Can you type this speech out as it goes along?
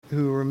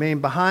who remain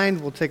behind,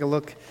 we'll take a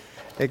look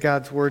at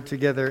God's Word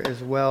together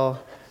as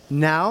well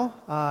now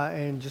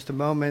in just a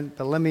moment.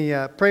 But let me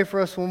pray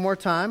for us one more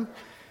time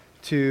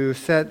to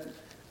set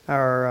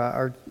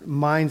our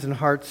minds and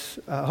hearts,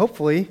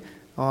 hopefully,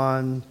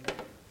 on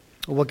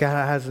what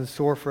God has in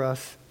store for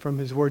us from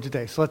His Word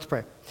today. So let's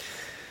pray.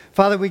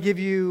 Father, we give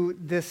you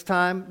this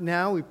time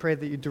now. We pray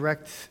that you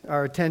direct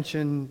our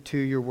attention to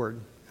your Word,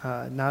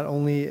 not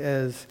only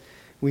as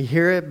we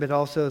hear it, but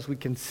also as we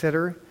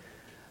consider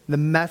the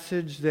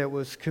message that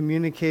was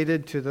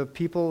communicated to the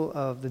people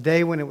of the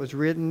day when it was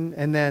written,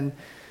 and then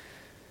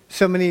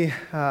so many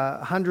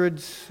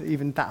hundreds,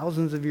 even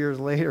thousands of years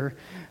later,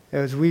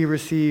 as we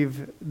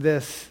receive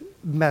this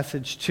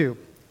message too.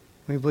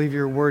 We believe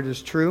your word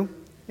is true,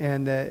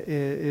 and that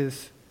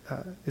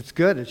it's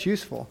good, it's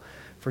useful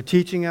for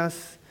teaching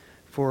us,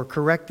 for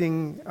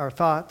correcting our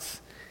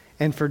thoughts,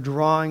 and for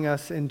drawing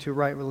us into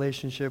right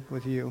relationship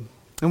with you.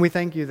 And we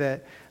thank you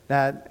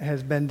that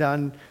has been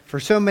done for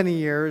so many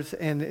years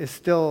and is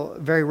still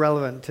very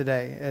relevant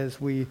today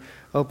as we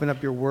open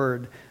up your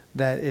word,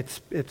 that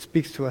it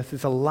speaks to us.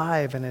 It's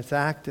alive and it's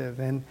active.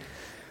 And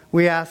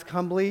we ask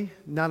humbly,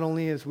 not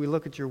only as we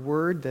look at your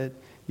word, that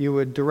you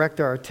would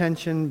direct our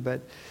attention, but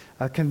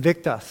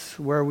convict us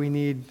where we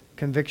need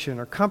conviction,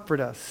 or comfort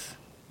us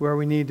where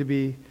we need to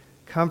be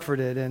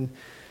comforted. And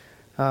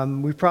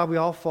we probably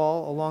all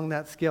fall along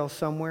that scale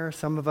somewhere.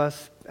 Some of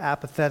us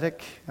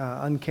apathetic,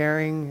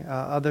 uncaring,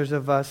 others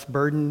of us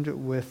burdened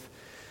with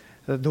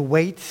the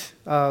weight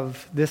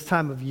of this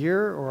time of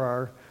year,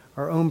 or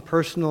our own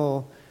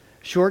personal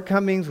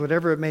shortcomings,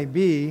 whatever it may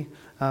be.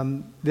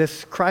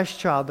 This Christ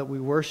child that we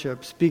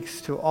worship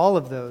speaks to all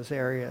of those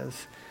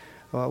areas,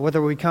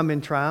 whether we come in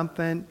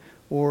triumphant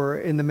or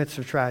in the midst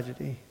of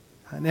tragedy,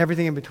 and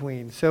everything in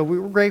between. So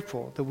we're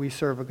grateful that we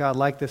serve a God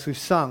like this. We've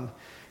sung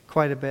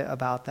quite a bit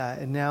about that.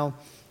 And now,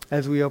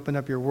 as we open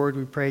up your word,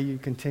 we pray you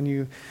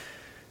continue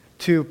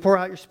to pour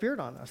out your Spirit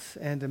on us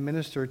and to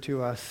minister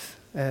to us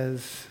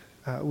as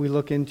we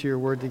look into your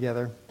word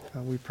together.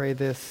 We pray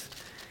this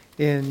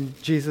in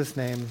Jesus'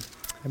 name.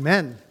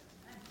 Amen.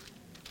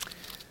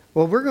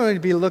 Well, we're going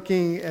to be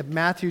looking at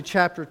Matthew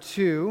chapter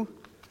 2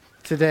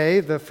 today,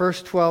 the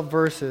first 12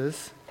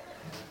 verses.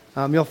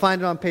 You'll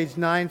find it on page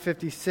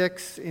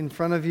 956 in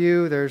front of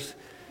you. There's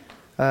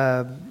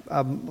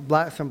some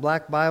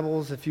black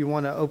Bibles if you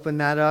want to open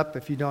that up.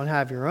 If you don't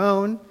have your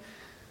own,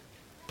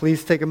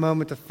 please take a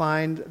moment to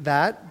find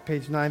that,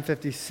 page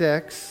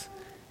 956,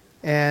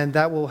 and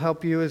that will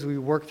help you as we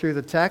work through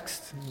the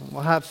text.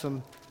 We'll have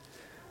some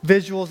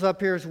visuals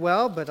up here as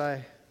well, but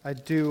I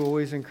do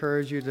always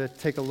encourage you to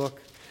take a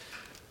look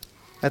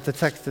at the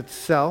text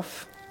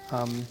itself.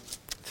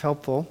 It's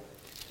helpful.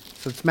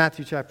 So it's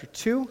Matthew chapter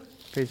 2,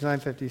 page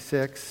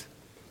 956.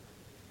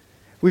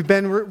 We've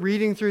been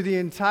reading through the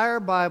entire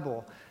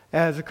Bible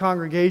as a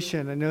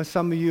congregation. I know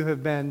some of you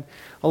have been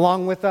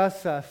along with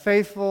us,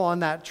 faithful on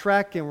that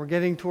trek, and we're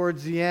getting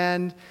towards the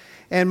end.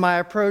 And my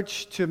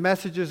approach to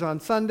messages on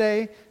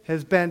Sunday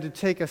has been to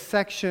take a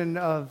section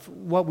of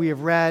what we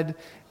have read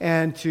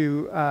and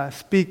to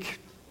speak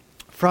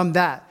from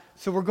that.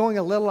 So we're going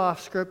a little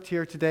off script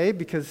here today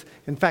because,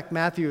 in fact,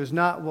 Matthew is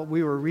not what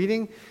we were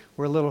reading.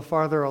 We're a little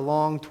farther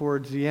along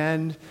towards the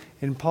end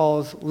in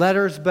Paul's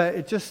letters, but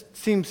it just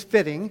seems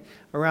fitting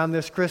around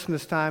this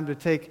Christmas time to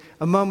take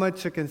a moment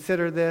to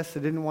consider this. I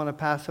didn't want to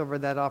pass over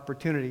that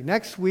opportunity.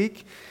 Next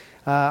week,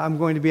 I'm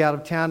going to be out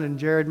of town, and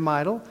Jared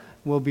Meidel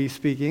will be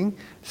speaking.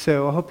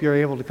 So I hope you're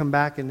able to come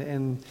back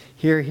and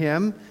hear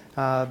him.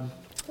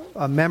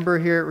 A member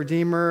here at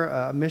Redeemer,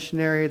 a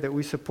missionary that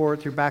we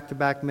support through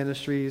Back-to-Back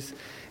Ministries,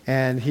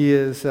 and he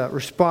is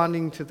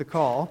responding to the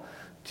call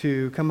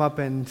to come up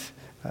and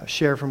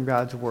share from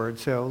God's Word.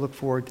 So look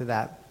forward to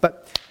that.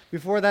 But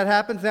before that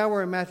happens, now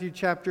we're in Matthew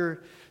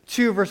chapter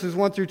 2, verses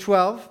 1 through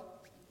 12.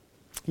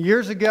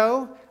 Years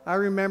ago, I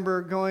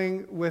remember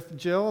going with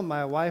Jill,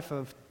 my wife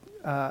of,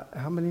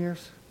 how many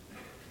years?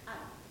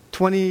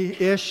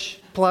 20-ish,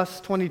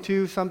 plus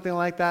 22, something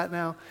like that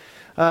now.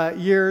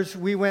 Years,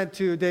 we went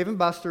to Dave &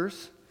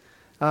 Buster's,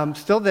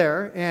 still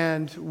there,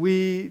 and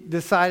we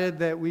decided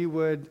that we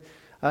would,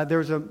 there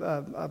was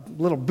a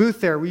little booth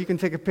there where you can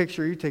take a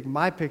picture. You take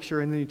my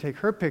picture, and then you take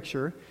her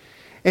picture.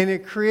 And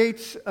it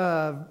creates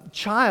a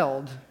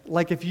child,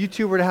 like if you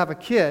two were to have a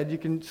kid, you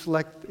can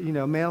select,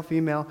 male,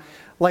 female,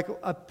 like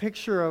a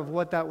picture of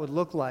what that would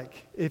look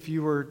like if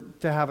you were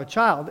to have a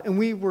child. And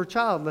we were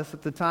childless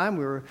at the time.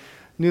 We were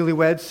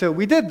newlyweds, so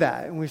we did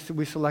that, and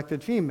we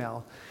selected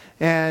female.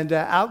 And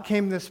out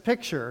came this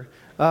picture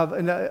of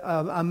an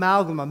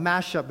amalgam, a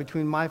mashup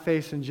between my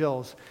face and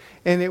Jill's.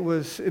 And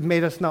it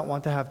made us not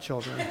want to have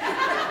children.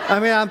 I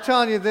mean, I'm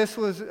telling you, this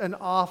was an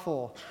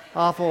awful,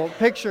 awful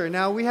picture.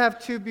 Now, we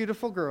have two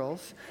beautiful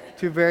girls,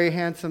 two very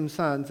handsome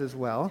sons as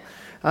well.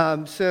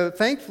 So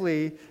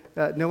thankfully,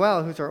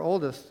 Noelle, who's our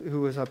oldest,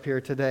 who was up here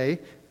today,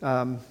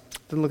 didn't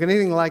look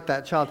anything like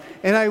that child.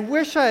 And I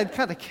wish I had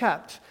kind of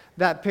kept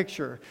that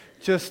picture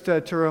just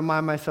to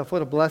remind myself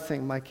what a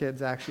blessing my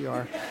kids actually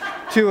are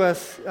to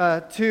us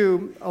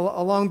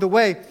along the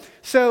way.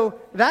 So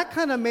that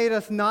kind of made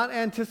us not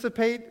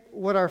anticipate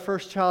what our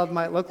first child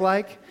might look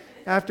like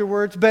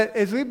afterwards. But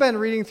as we've been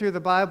reading through the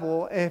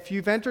Bible, if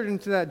you've entered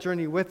into that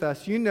journey with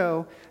us, you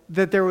know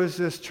that there was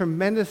this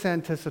tremendous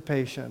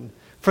anticipation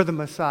for the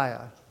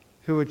Messiah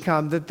who would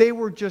come, that they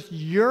were just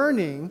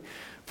yearning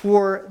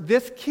for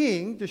this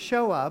king to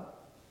show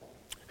up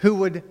who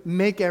would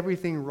make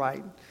everything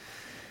right.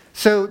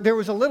 So there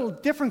was a little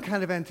different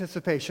kind of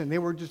anticipation. They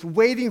were just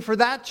waiting for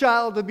that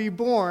child to be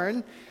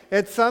born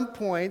at some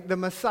point, the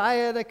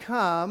Messiah to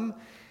come,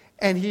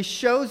 and he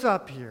shows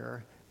up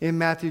here in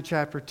Matthew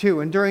chapter 2.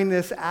 And during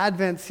this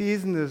Advent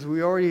season, as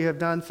we already have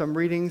done some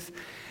readings,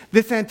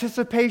 this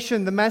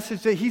anticipation, the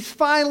message that he's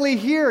finally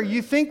here,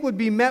 you think would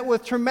be met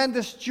with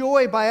tremendous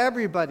joy by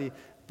everybody,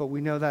 but we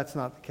know that's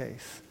not the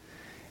case.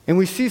 And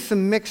we see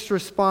some mixed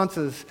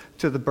responses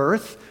to the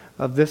birth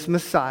of this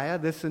Messiah,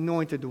 this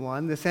anointed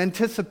one, this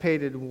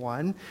anticipated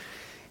one,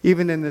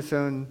 even in this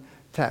own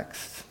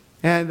text.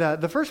 And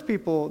the first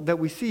people that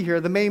we see here,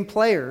 the main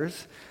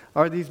players,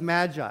 are these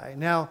magi.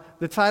 Now,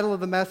 the title of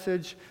the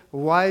message,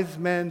 Wise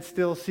Men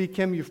Still Seek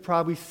Him, you've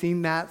probably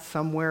seen that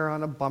somewhere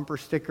on a bumper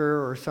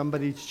sticker or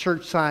somebody's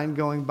church sign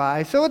going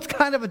by. So it's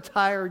kind of a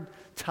tired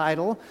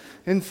title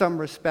in some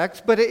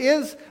respects, but it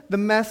is the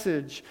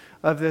message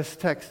of this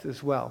text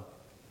as well.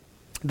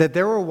 That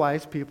there were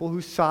wise people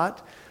who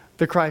sought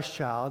the Christ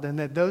child, and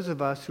that those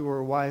of us who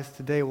are wise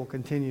today will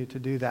continue to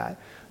do that,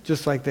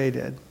 just like they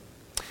did.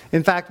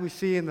 In fact, we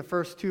see in the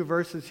first two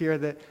verses here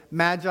that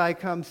Magi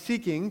come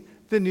seeking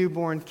the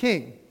newborn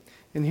king.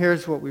 And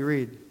here's what we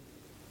read.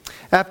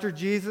 After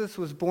Jesus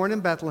was born in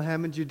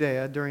Bethlehem in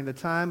Judea during the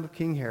time of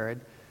King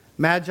Herod,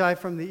 Magi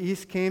from the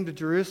east came to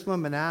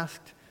Jerusalem and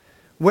asked,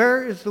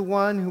 "Where is the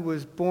one who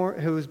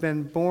has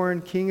been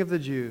born King of the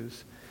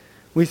Jews?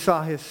 We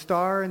saw his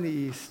star in the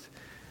east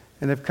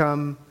and have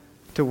come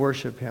to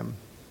worship him."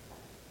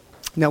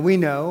 Now we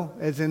know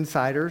as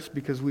insiders,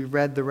 because we've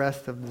read the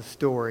rest of the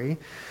story,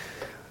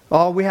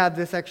 we have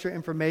this extra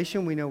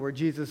information. We know where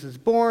Jesus is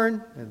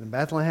born, in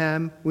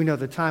Bethlehem. We know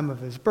the time of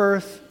his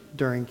birth,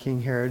 during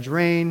King Herod's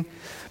reign.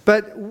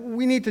 But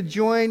we need to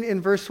join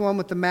in verse 1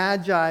 with the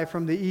Magi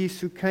from the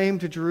east who came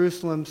to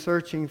Jerusalem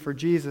searching for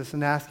Jesus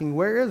and asking,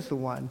 where is the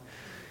one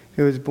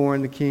who was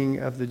born the King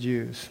of the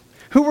Jews?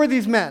 Who were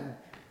these men?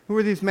 Who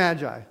were these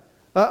Magi?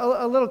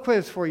 A little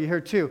quiz for you here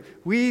too.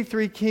 We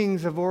three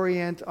kings of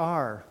Orient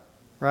are,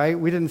 right?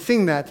 We didn't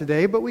sing that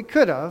today, but we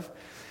could have.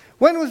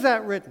 When was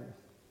that written?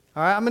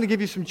 All right, I'm going to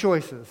give you some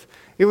choices.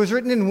 It was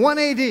written in 1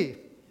 AD.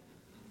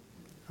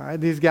 All right,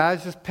 these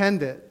guys just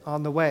penned it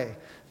on the way.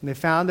 And they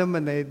found them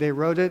and they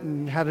wrote it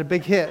and had a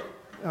big hit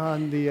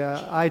on the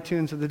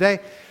iTunes of the day.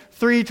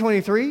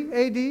 323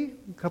 AD, a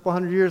couple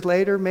hundred years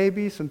later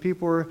maybe, some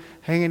people were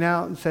hanging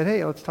out and said,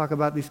 hey, let's talk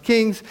about these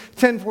kings.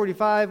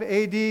 1045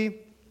 AD.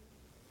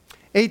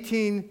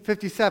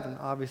 1857,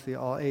 obviously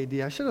all AD.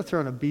 I should have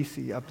thrown a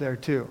BC up there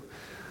too.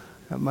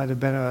 That might have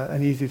been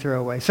an easy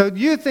throwaway. So do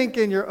you think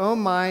in your own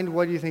mind,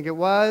 what do you think it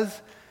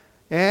was?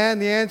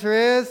 And the answer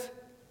is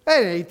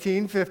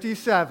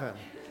 1857.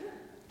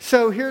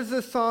 So here's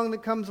this song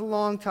that comes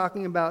along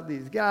talking about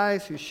these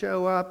guys who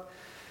show up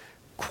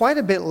quite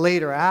a bit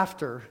later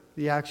after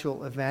the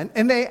actual event.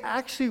 And they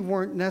actually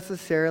weren't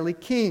necessarily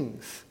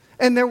kings.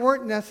 And there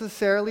weren't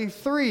necessarily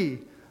three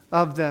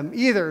of them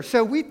either.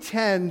 So we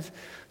tend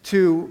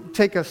to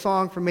take a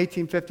song from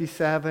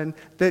 1857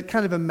 that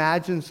kind of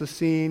imagines the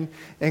scene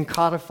and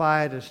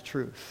codify it as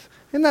truth.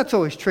 And that's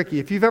always tricky.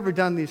 If you've ever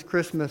done these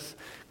Christmas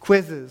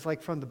quizzes,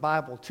 like from the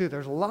Bible too,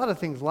 there's a lot of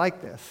things like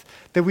this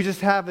that we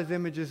just have as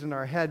images in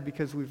our head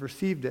because we've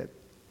received it.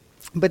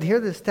 But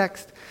here this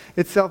text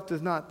itself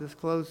does not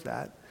disclose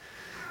that.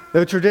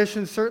 Though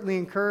tradition certainly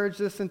encouraged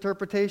this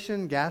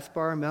interpretation,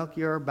 Gaspar,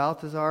 Melchior,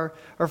 Balthazar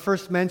are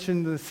first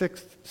mentioned in the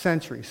 6th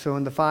century, so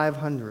in the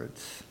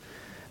 500s.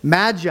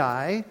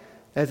 Magi,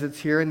 as it's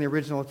here in the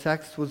original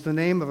text, was the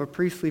name of a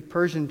priestly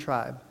Persian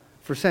tribe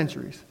for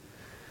centuries.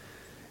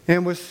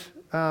 And was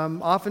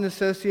often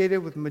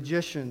associated with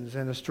magicians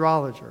and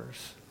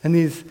astrologers. And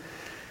these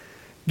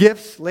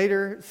gifts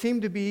later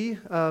seem to be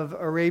of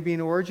Arabian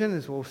origin,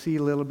 as we'll see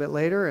a little bit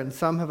later, and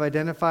some have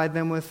identified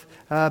them with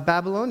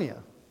Babylonia.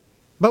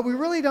 But we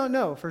really don't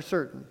know for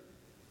certain.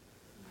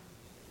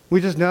 We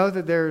just know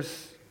that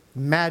there's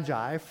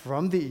Magi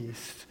from the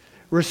east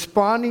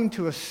responding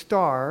to a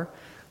star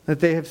that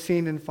they have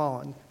seen and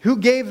fallen. Who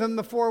gave them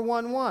the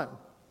 411?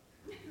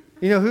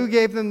 Who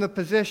gave them the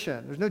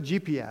position? There's no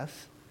GPS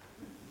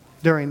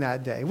during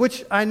that day,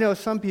 which I know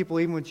some people,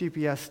 even with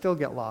GPS, still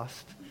get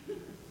lost.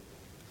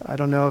 I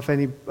don't know if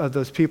any of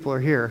those people are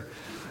here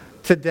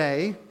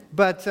today,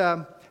 but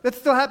that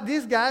still happens.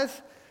 These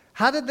guys,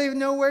 how did they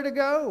know where to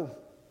go?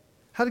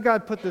 How did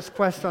God put this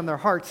quest on their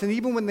hearts? And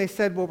even when they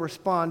said, we'll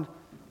respond,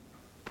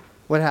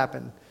 what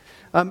happened?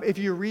 If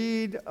you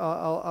read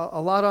a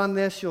lot on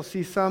this, you'll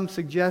see some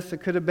suggest it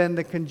could have been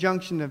the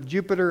conjunction of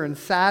Jupiter and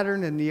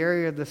Saturn in the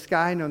area of the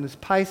sky known as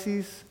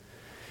Pisces,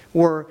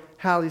 or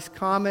Halley's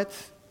Comet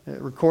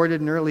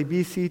recorded in early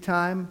BC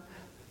time.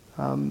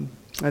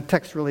 The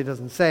text really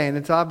doesn't say, and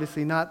it's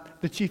obviously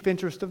not the chief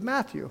interest of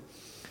Matthew,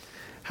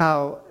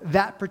 how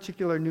that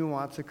particular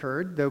nuance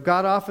occurred. Though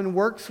God often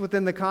works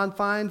within the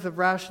confines of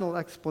rational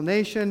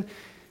explanation,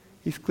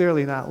 he's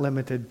clearly not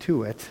limited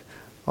to it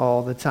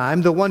all the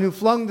time. The one who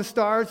flung the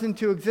stars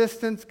into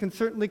existence can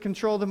certainly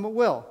control them at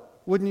will,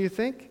 wouldn't you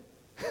think?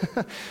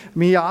 I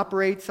mean, he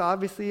operates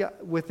obviously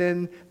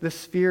within the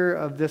sphere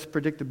of this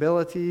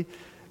predictability,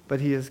 but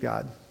he is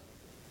God.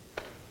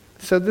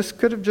 So this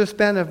could have just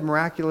been of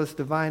miraculous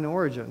divine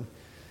origin.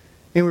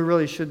 And we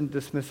really shouldn't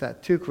dismiss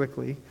that too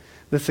quickly.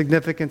 The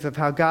significance of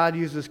how God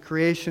uses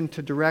creation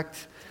to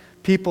direct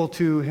people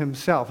to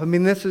himself. I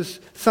mean, this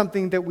is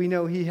something that we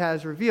know he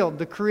has revealed.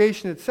 The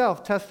creation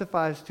itself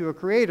testifies to a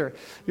creator.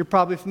 You're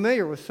probably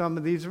familiar with some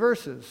of these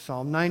verses.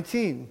 Psalm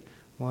 19,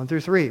 1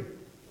 through 3.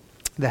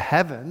 The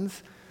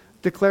heavens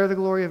declare the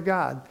glory of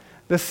God.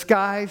 The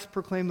skies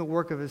proclaim the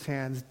work of his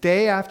hands.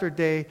 Day after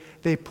day,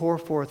 they pour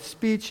forth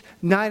speech.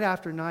 Night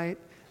after night,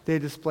 they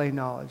display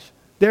knowledge.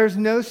 There's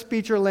no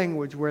speech or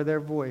language where their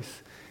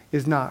voice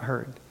is not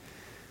heard.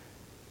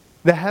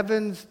 The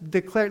heavens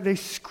declare, they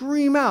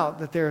scream out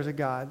that there is a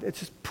God.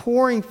 It's just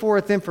pouring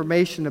forth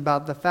information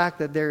about the fact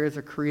that there is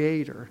a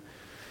creator.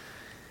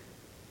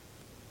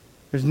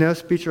 There's no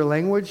speech or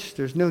language.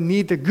 There's no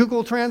need to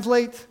Google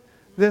translate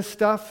this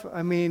stuff.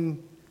 I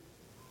mean,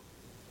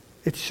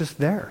 it's just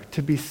there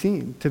to be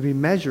seen, to be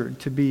measured,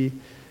 to be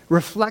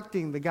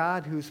reflecting the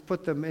God who's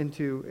put them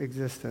into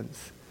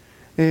existence.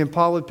 And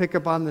Paul would pick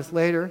up on this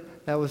later.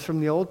 That was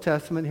from the Old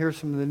Testament. Here's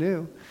from the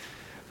New.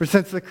 For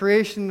since the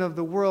creation of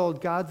the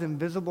world, God's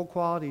invisible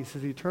qualities,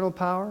 his eternal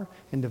power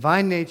and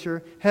divine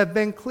nature, have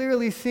been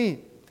clearly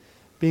seen,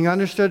 being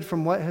understood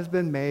from what has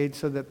been made,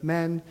 so that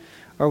men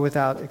are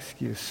without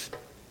excuse.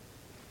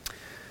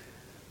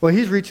 Well,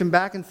 he's reaching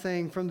back and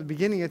saying from the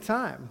beginning of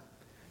time,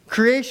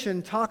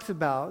 creation talks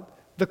about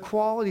the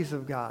qualities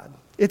of God.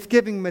 It's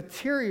giving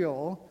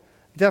material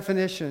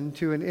definition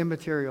to an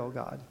immaterial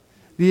God.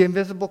 The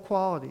invisible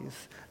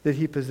qualities that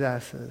he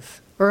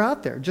possesses are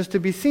out there just to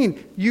be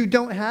seen. You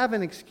don't have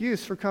an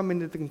excuse for coming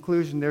to the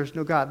conclusion there's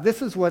no God.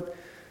 This is what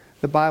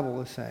the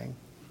Bible is saying.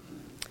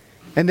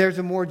 And there's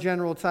a more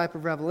general type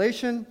of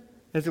revelation,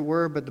 as it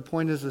were, but the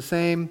point is the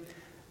same.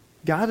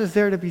 God is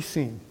there to be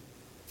seen.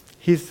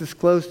 He's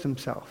disclosed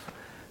himself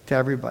to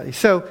everybody.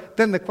 So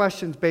then the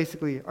question is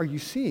basically, are you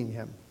seeing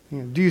him?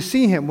 Do you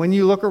see him? When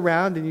you look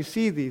around and you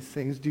see these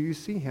things, do you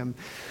see him?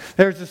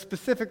 There's a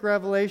specific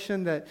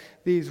revelation that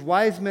these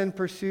wise men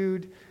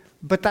pursued,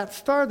 but that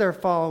star they're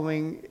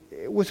following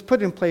was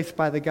put in place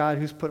by the God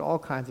who's put all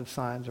kinds of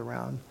signs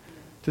around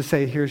to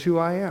say, here's who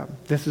I am.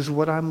 This is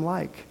what I'm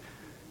like.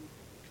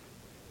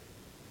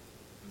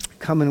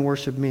 Come and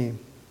worship me.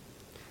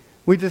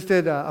 We just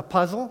did a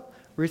puzzle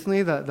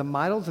recently, the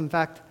Meidels. In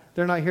fact,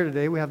 they're not here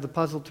today. We have the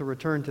puzzle to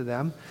return to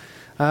them.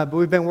 But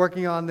we've been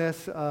working on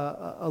this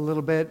a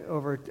little bit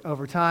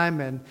over time,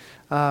 and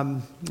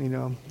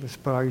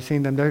are you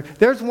seeing them there?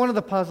 There's one of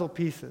the puzzle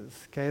pieces.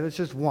 Okay, that's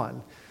just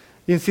one.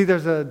 You can see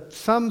there's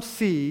some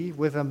sea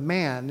with a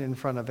man in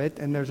front of it,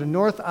 and there's a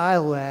North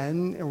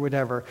Island or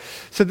whatever.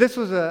 So this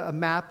was a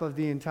map of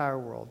the entire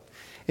world,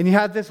 and you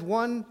had this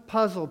one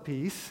puzzle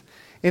piece,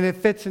 and it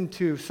fits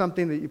into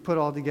something that you put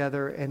all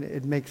together, and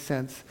it makes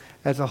sense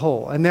as a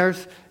whole. And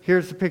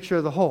here's the picture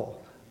of the whole.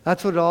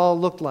 That's what it all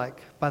looked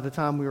like by the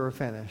time we were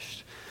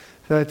finished.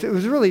 So it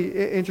was really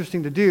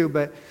interesting to do,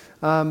 but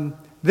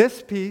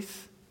this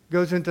piece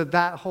goes into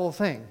that whole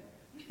thing.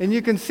 And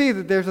you can see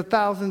that there's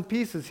 1,000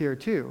 pieces here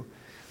too.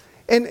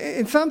 And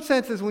in some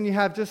senses, when you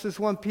have just this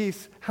one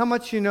piece, how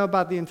much you know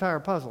about the entire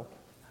puzzle?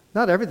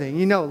 Not everything.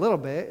 You know a little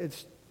bit.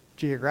 It's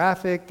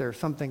geographic. There's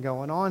something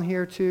going on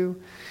here too.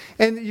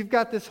 And you've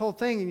got this whole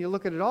thing, and you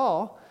look at it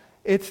all.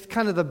 It's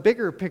kind of the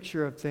bigger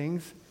picture of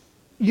things.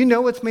 You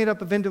know it's made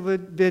up of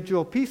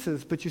individual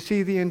pieces, but you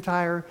see the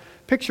entire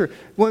picture.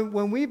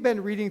 When we've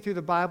been reading through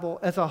the Bible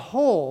as a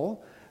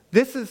whole,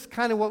 this is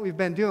kind of what we've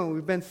been doing.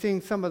 We've been seeing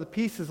some of the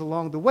pieces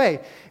along the way.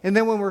 And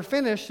then when we're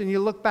finished and you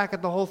look back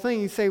at the whole thing,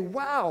 you say,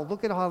 wow,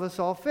 look at how this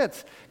all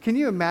fits. Can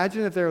you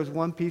imagine if there was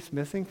one piece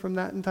missing from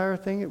that entire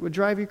thing? It would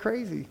drive you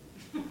crazy.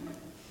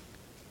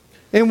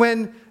 And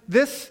when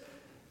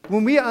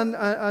we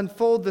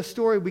unfold the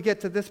story, we get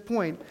to this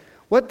point,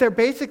 what they're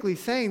basically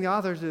saying, the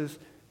authors, is,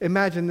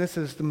 imagine this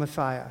is the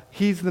Messiah.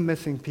 He's the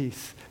missing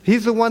piece.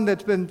 He's the one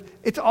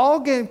it's all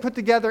getting put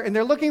together, and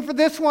they're looking for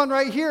this one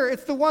right here.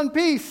 It's the one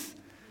piece.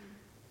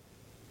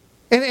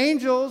 And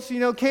angels,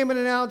 came and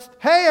announced,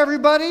 hey,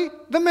 everybody,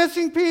 the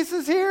missing piece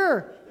is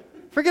here.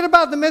 Forget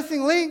about the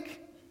missing link.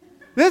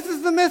 This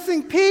is the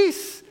missing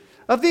piece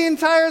of the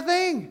entire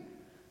thing.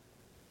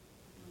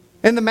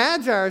 And the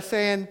Magi are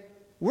saying,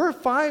 we're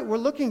fine. We're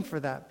looking for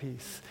that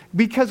piece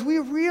because we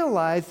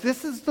realize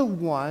this is the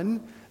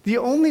one, the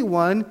only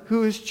one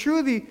who is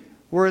truly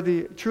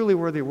worthy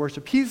of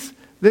worship. He's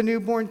the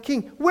newborn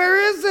king. Where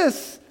is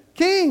this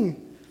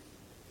king?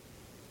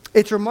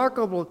 It's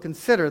remarkable to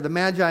consider the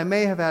Magi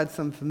may have had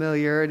some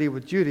familiarity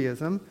with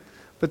Judaism,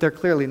 but they're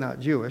clearly not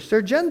Jewish.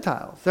 They're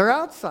Gentiles. They're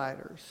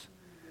outsiders.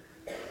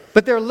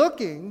 But they're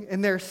looking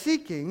and they're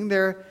seeking,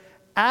 they're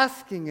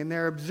asking and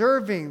they're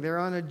observing. They're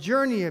on a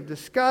journey of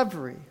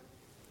discovery.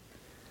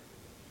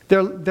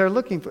 They're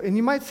looking for, and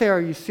you might say,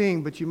 are you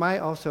seeing? But you might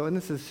also, and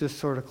this is just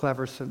sort of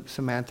clever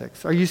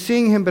semantics. Are you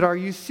seeing him, but are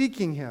you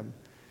seeking him?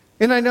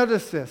 And I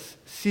noticed this.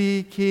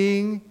 See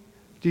king.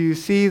 Do you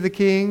see the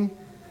king?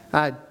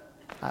 I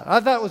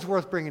thought it was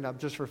worth bringing up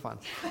just for fun.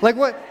 Like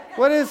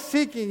what is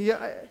seeking?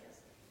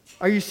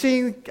 Are you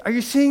seeing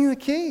the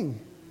king?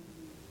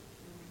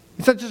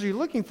 It's not just you're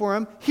looking for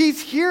him. He's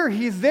here.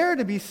 He's there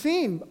to be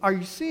seen. Are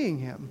you seeing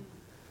him?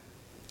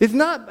 It's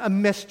not a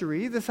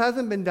mystery. This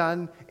hasn't been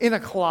done in a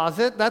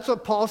closet. That's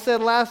what Paul said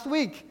last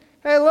week.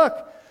 Hey,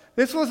 look,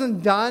 this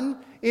wasn't done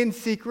in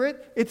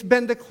secret. It's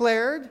been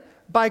declared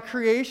by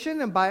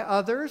creation and by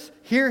others.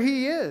 Here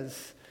he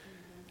is.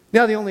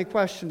 Now, the only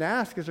question to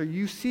ask is, are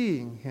you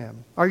seeing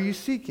him? Are you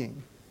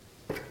seeking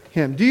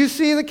him? Do you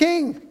see the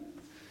king?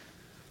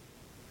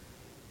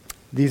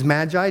 These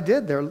magi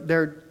did.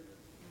 They're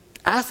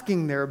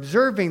asking, they're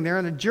observing, they're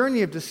on a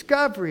journey of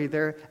discovery.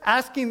 They're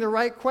asking the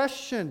right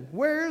question.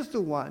 Where is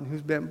the one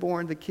who's been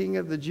born the King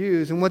of the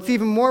Jews? And what's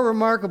even more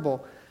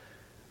remarkable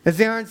is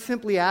they aren't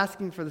simply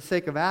asking for the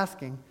sake of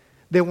asking.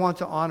 They want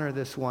to honor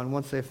this one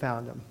once they've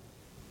found him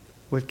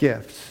with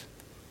gifts.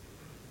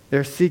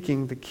 They're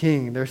seeking the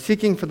king. They're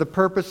seeking for the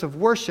purpose of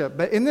worship.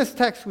 But in this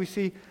text we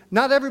see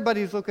not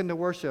everybody's looking to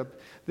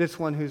worship this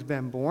one who's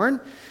been born.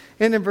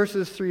 And in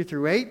verses 3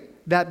 through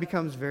 8, that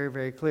becomes very,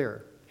 very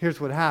clear. Here's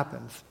what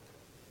happens.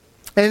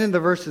 And in the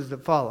verses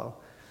that follow.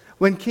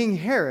 When King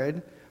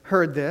Herod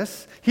heard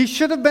this, he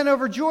should have been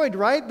overjoyed,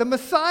 right? The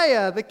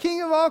Messiah, the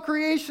King of all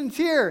creation's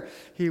here.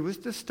 He was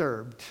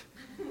disturbed.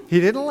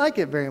 He didn't like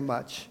it very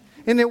much.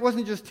 And it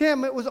wasn't just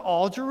him, it was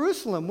all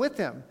Jerusalem with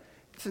him.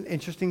 It's an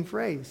interesting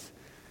phrase.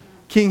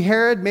 King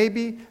Herod,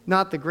 maybe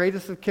not the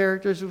greatest of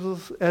characters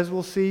as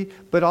we'll see,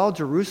 but all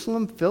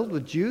Jerusalem filled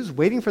with Jews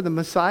waiting for the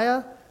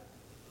Messiah.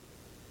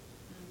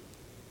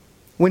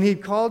 When he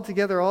called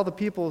together all the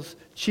people's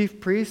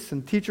chief priests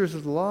and teachers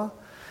of the law,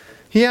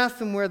 he asked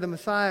them where the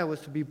Messiah was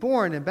to be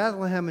born. In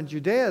Bethlehem in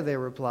Judea, they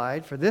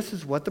replied, for this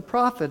is what the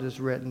prophet has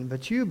written.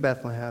 But you,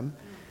 Bethlehem,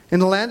 in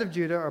the land of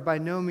Judah, are by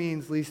no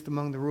means least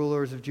among the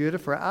rulers of Judah,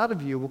 for out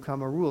of you will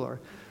come a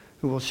ruler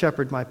who will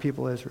shepherd my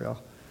people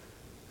Israel.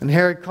 And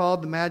Herod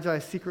called the Magi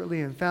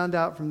secretly and found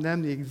out from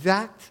them the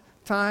exact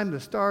time the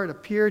star had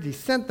appeared. He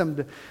sent them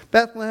to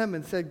Bethlehem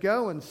and said,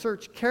 go and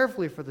search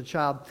carefully for the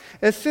child.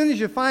 As soon as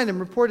you find him,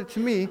 report it to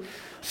me,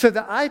 so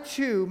that I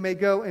too may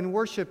go and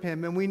worship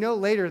him. And we know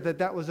later that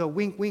that was a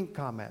wink, wink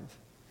comment,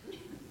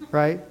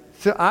 right?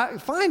 So I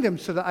find him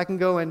so that I can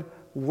go and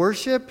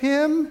worship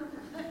him,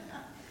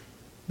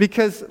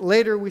 because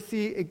later we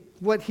see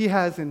what he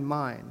has in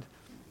mind.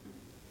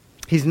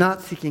 He's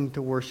not seeking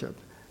to worship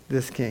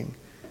this king.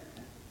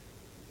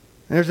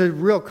 And there's a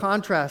real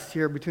contrast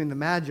here between the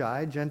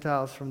Magi,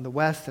 Gentiles from the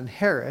west, and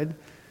Herod,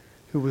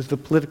 who was the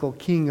political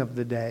king of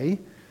the day.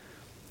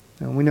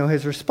 And we know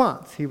his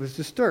response. He was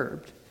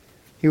disturbed.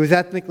 He was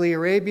ethnically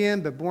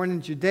Arabian, but born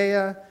in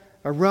Judea,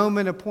 a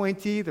Roman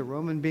appointee, the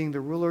Roman being the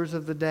rulers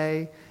of the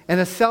day, and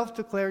a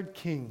self-declared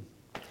king.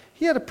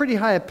 He had a pretty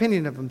high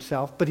opinion of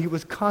himself, but he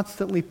was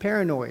constantly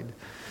paranoid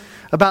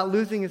about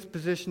losing his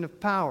position of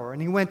power,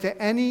 and he went to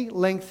any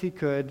lengths he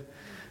could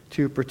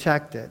to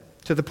protect it,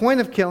 to the point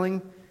of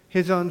killing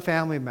his own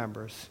family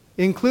members,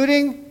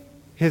 including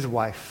his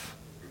wife.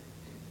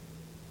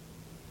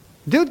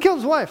 Dude killed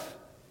his wife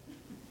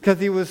because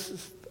he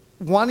was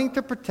wanting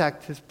to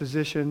protect his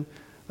position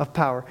of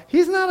power.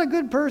 He's not a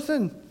good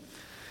person.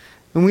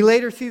 And we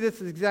later see this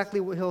is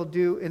exactly what he'll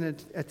do in an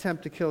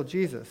attempt to kill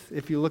Jesus.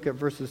 If you look at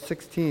verses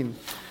 16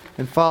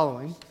 and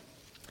following.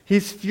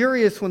 He's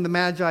furious when the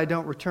Magi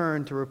don't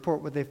return to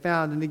report what they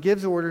found, and he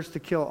gives orders to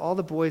kill all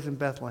the boys in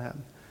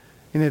Bethlehem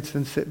in its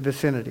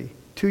vicinity,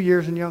 2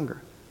 years and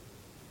younger.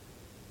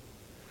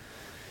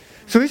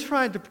 So he's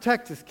trying to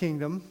protect his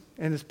kingdom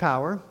and his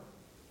power.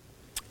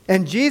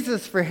 And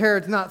Jesus for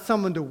Herod's not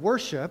someone to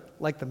worship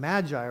like the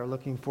Magi are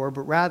looking for,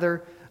 but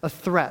rather a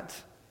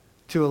threat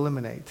to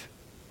eliminate.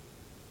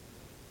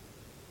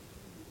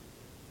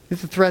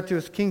 It's a threat to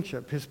his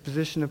kingship, his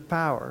position of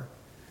power.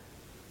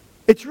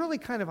 It's really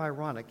kind of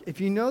ironic. If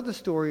you know the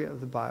story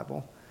of the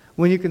Bible,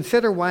 when you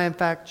consider why, in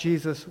fact,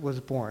 Jesus was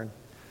born,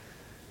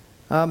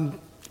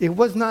 it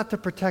was not to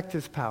protect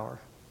his power.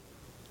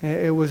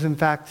 It was, in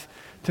fact,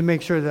 to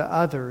make sure that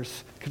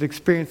others could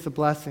experience the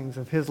blessings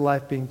of his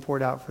life being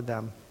poured out for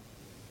them.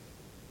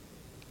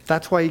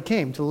 That's why he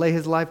came, to lay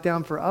his life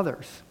down for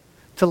others,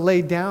 to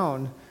lay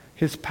down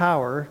his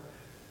power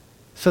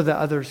so that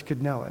others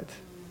could know it.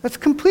 That's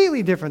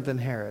completely different than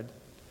Herod.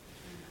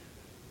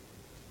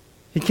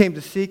 He came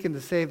to seek and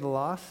to save the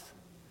lost.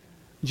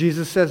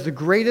 Jesus says, the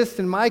greatest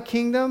in my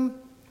kingdom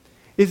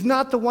is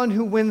not the one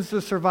who wins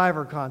the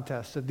survivor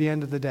contest at the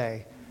end of the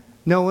day.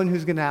 No one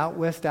who's going to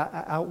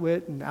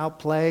outwit and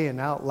outplay and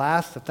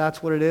outlast, if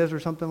that's what it is or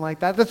something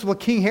like that. That's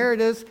what King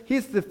Herod is.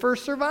 He's the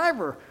first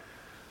survivor.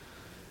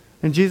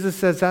 And Jesus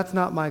says, that's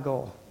not my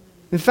goal.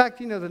 In fact,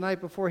 the night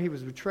before he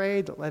was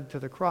betrayed, that led to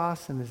the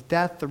cross and his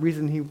death, the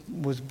reason he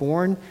was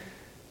born,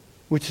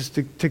 which is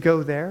to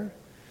go there.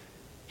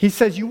 He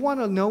says, you want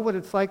to know what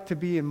it's like to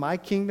be in my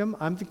kingdom?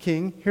 I'm the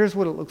king. Here's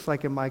what it looks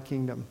like in my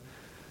kingdom.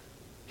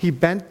 He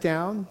bent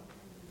down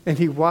and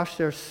he washed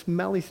their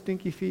smelly,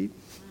 stinky feet.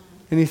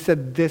 And he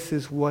said, this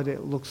is what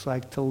it looks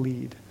like to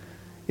lead.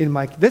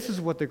 This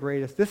is what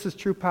this is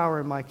true power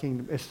in my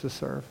kingdom, is to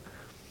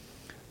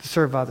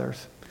serve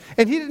others.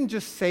 And he didn't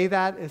just say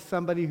that as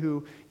somebody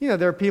who,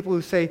 there are people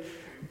who say,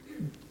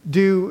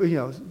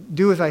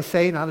 do as I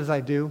say, not as I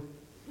do.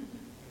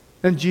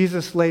 And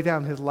Jesus laid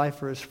down his life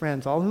for his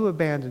friends, all who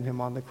abandoned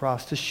him on the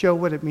cross, to show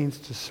what it means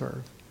to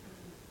serve.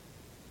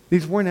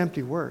 These weren't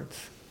empty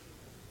words.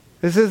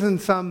 This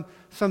isn't some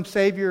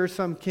savior or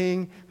some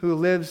king who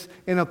lives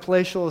in a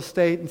palatial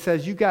estate and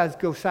says, you guys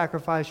go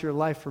sacrifice your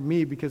life for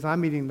me because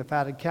I'm eating the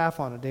fatted calf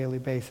on a daily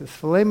basis.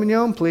 Filet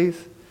mignon, please.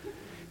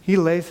 He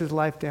lays his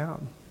life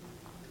down.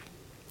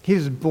 He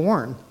was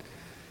born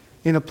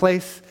in a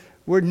place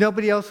where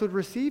nobody else would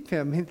receive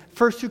him.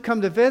 First who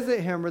come to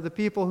visit him are the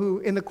people who,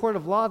 in the court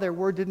of law, their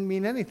word didn't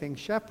mean anything,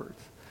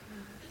 shepherds.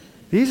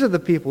 These are the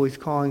people he's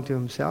calling to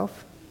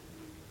himself.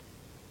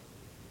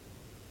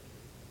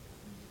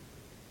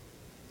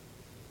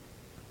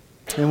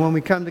 And when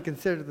we come to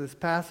consider this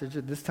passage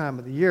at this time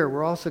of the year,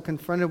 we're also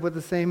confronted with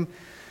the same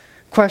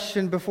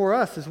question before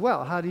us as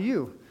well. How do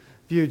you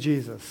view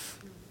Jesus?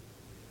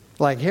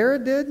 Like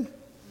Herod did?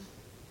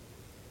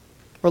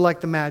 Or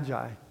like the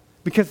Magi?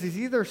 Because he's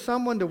either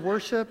someone to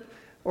worship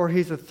or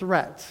he's a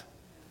threat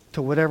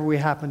to whatever we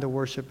happen to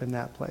worship in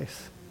that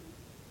place.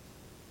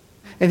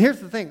 And here's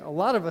the thing. A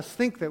lot of us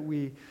think that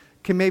we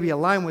can maybe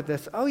align with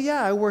this. Oh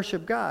yeah, I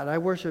worship God. I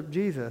worship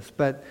Jesus.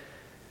 But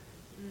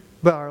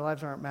our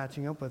lives aren't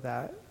matching up with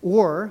that.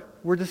 Or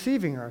we're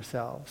deceiving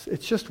ourselves.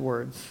 It's just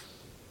words.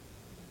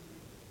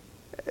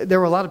 There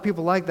were a lot of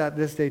people like that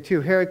this day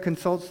too. Herod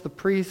consults the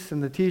priests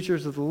and the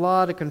teachers of the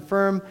law to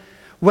confirm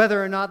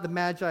whether or not the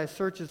Magi's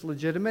search is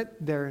legitimate,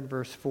 there in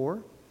verse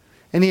 4.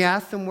 And he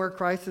asks them where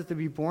Christ is to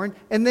be born,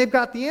 and they've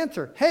got the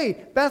answer.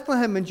 Hey,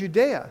 Bethlehem in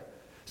Judea.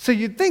 So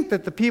you'd think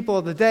that the people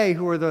of the day,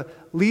 who are the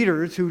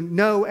leaders, who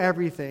know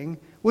everything,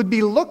 would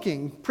be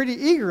looking pretty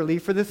eagerly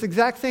for this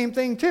exact same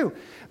thing too.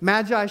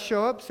 Magi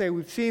show up, say,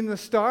 we've seen the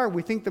star,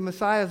 we think the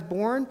Messiah is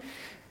born.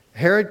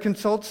 Herod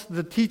consults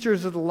the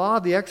teachers of the law,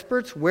 the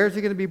experts, where's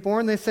he going to be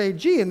born? They say,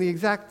 gee, in the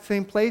exact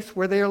same place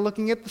where they are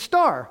looking at the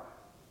star.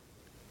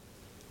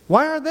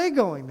 Why are they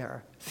going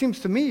there? Seems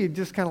to me you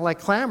just kind of like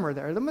clamor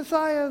there. The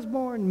Messiah is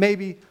born.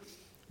 Maybe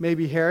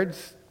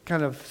Herod's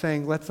kind of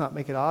saying, let's not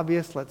make it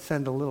obvious. Let's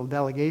send a little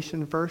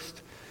delegation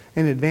first,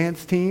 an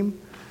advance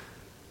team.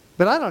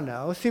 But I don't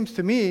know. It seems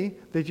to me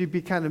that you'd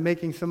be kind of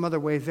making some other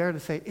ways there to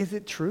say, is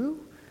it true?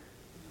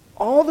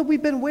 All that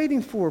we've been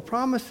waiting for,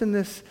 promised in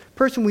this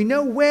person, we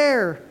know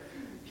where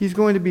he's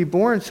going to be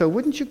born. So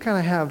wouldn't you kind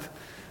of have,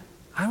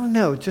 I don't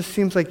know, it just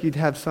seems like you'd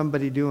have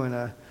somebody doing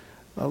a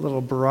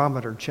little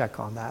barometer check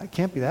on that. It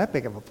can't be that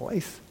big of a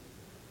place.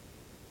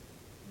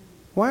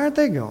 Why aren't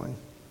they going?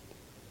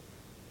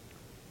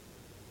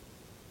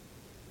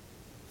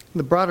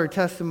 The broader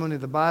testimony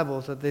of the Bible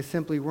is that they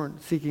simply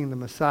weren't seeking the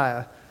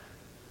Messiah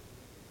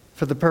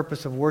for the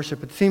purpose of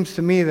worship. It seems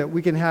to me that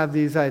we can have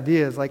these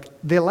ideas, like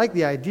they like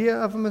the idea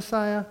of a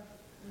Messiah,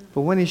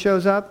 but when he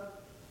shows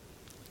up,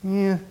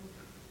 I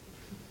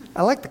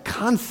like the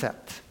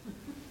concept.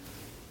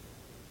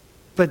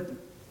 But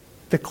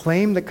the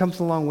claim that comes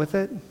along with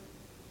it,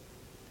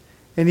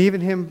 and even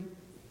him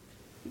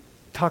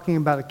talking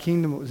about a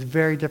kingdom that was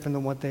very different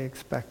than what they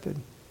expected.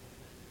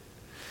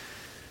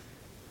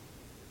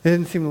 It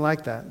didn't seem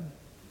like that.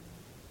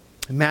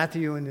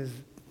 Matthew in his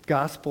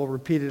gospel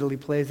repeatedly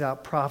plays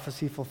out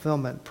prophecy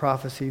fulfillment.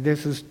 Prophecy,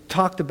 this is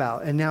talked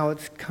about, and now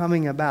it's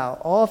coming about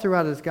all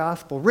throughout his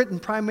gospel, written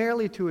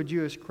primarily to a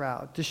Jewish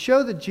crowd, to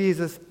show that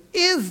Jesus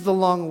is the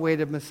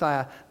long-awaited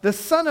Messiah, the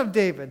Son of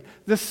David,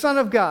 the Son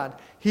of God.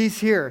 He's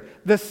here.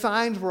 The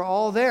signs were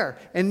all there.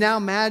 And now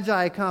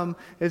Magi come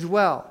as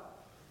well.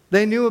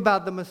 They knew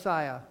about the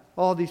Messiah,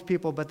 all these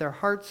people, but their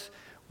hearts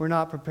were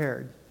not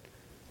prepared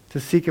to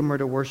seek him or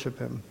to worship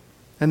him.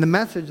 And the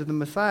message of the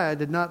Messiah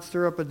did not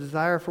stir up a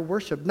desire for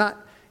worship. Not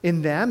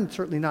in them,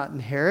 certainly not in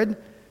Herod.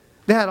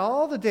 They had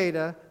all the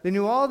data, they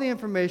knew all the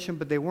information,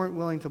 but they weren't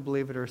willing to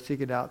believe it or seek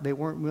it out. They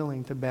weren't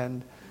willing to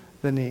bend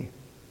the knee.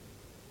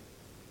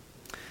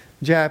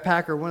 J.I.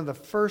 Packer, one of the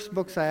first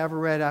books I ever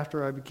read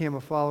after I became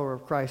a follower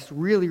of Christ,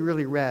 really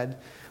read,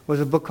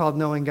 was a book called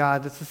Knowing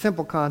God. It's a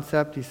simple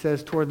concept. He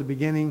says toward the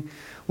beginning,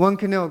 one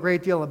can know a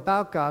great deal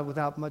about God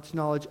without much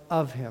knowledge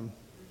of him.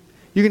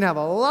 You can have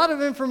a lot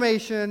of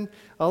information,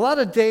 a lot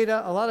of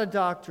data, a lot of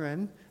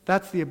doctrine.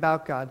 That's the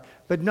about God.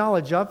 But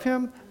knowledge of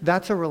him,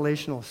 that's a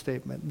relational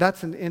statement.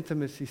 That's an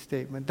intimacy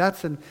statement.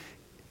 That's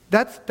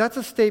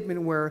a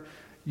statement where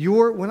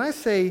when I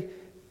say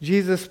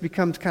Jesus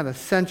becomes kind of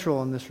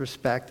central in this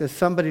respect as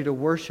somebody to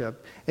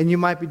worship, and you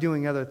might be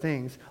doing other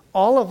things.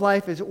 All of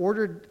life is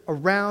ordered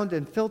around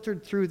and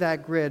filtered through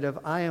that grid of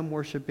I am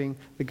worshiping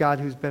the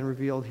God who's been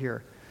revealed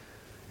here.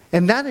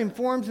 And that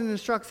informs and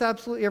instructs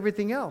absolutely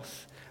everything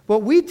else.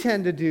 What we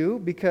tend to do,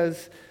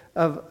 because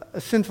of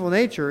a sinful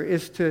nature,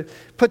 is to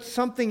put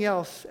something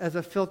else as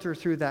a filter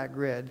through that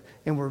grid.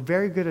 And we're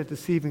very good at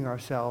deceiving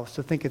ourselves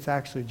to think it's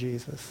actually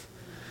Jesus.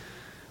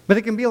 But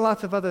it can be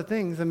lots of other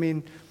things. I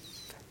mean,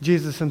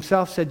 Jesus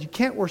himself said you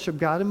can't worship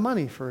God in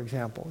money, for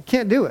example. You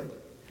can't do it.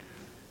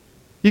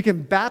 You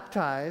can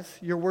baptize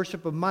your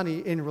worship of money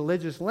in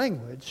religious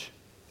language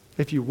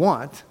if you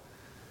want,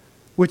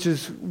 which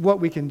is what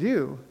we can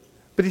do.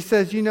 But he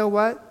says, you know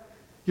what?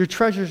 Your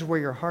treasure is where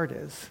your heart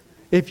is.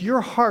 If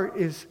your heart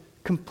is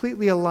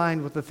completely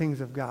aligned with the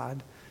things of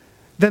God,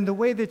 then the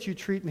way that you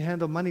treat and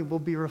handle money will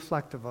be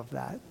reflective of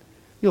that.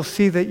 You'll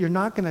see that you're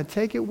not going to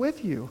take it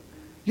with you.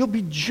 You'll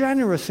be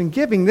generous in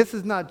giving. This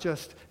is not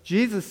just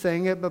Jesus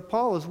saying it, but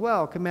Paul as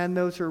well. Command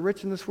those who are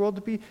rich in this world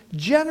to be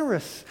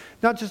generous,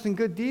 not just in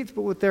good deeds,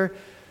 but with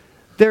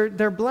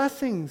their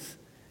blessings.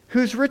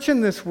 Who's rich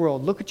in this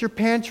world? Look at your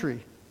pantry.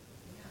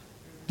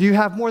 Do you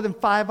have more than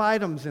 5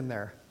 items in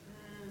there?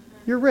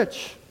 You're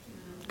rich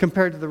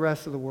compared to the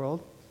rest of the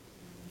world.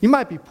 You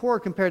might be poor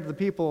compared to the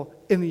people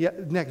in the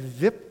next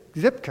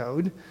zip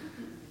code,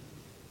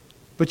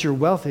 but you're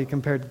wealthy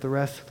compared to the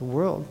rest of the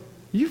world.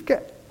 You've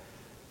got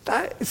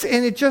that,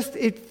 and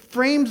it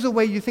frames the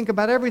way you think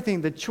about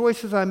everything, the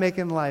choices I make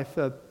in life,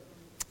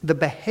 the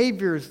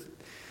behaviors.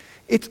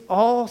 It's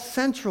all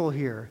central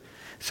here.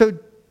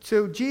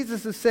 So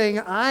Jesus is saying,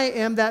 I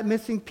am that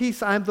missing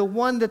piece. I'm the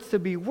one that's to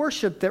be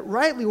worshipped, that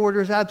rightly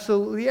orders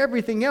absolutely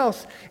everything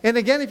else. And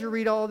again, if you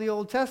read all the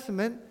Old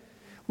Testament,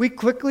 we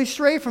quickly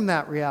stray from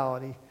that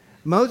reality.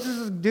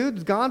 Moses'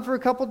 dude's gone for a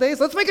couple days.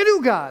 Let's make a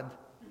new God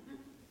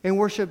and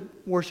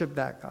worship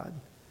that God.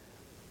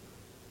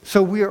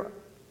 So we are,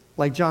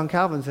 like John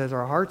Calvin says,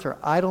 our hearts are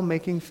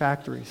idol-making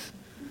factories.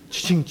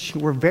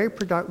 We're very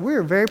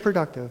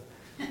productive.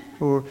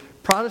 We're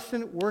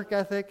Protestant work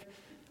ethic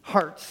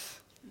hearts,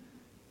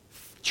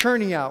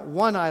 churning out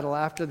one idol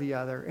after the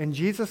other. And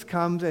Jesus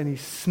comes and he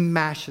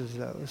smashes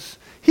those.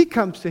 He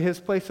comes to his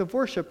place of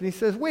worship and he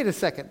says, wait a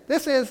second,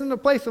 this isn't a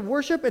place of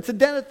worship, it's a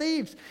den of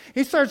thieves.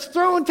 He starts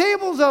throwing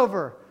tables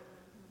over.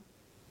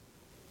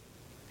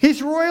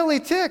 He's royally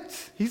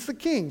ticked. He's the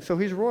king, so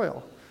he's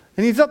royal.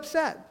 And he's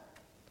upset.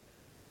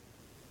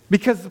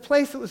 Because the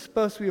place that was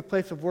supposed to be a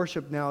place of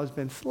worship now has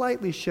been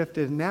slightly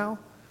shifted, and now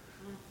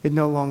it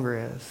no longer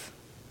is.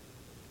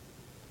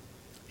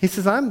 He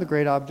says, I'm the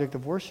great object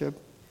of worship.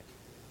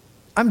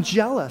 I'm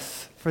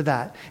jealous for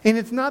that. And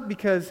it's not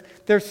because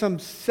there's some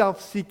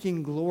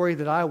self-seeking glory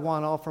that I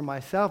want all for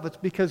myself. It's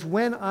because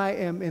when I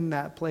am in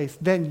that place,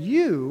 then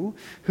you,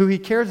 who he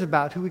cares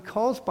about, who he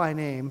calls by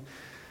name,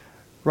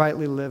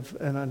 rightly live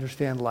and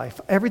understand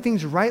life.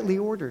 Everything's rightly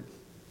ordered.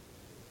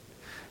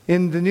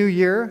 In the new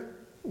year,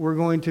 we're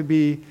going to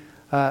be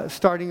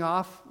starting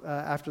off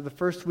after the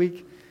first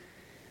week.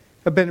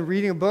 I've been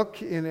reading a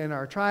book in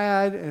our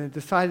triad and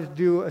decided to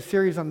do a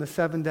series on the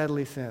 7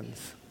 deadly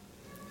sins.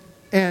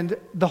 And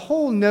the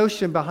whole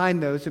notion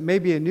behind those, it may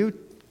be a new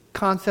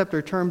concept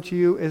or term to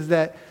you, is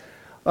that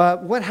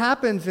what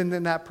happens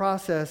in that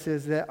process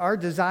is that our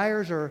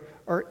desires are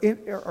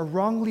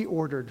wrongly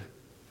ordered.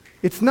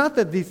 It's not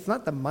that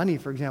the money,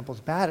 for example,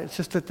 is bad. It's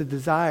just that the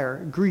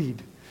desire,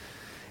 greed,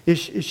 it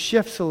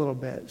shifts a little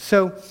bit.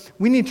 So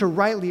we need to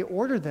rightly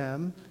order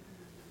them.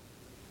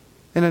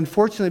 And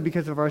unfortunately,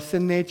 because of our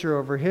sin nature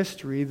over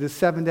history, the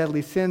 7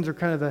 deadly sins are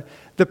kind of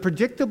the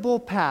predictable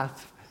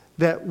path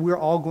that we're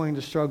all going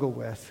to struggle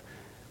with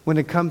when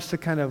it comes to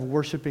kind of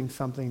worshiping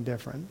something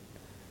different.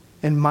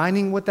 And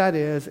mining what that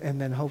is and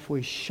then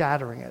hopefully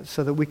shattering it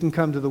so that we can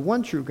come to the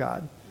one true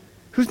God,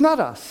 who's not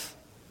us,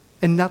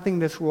 and nothing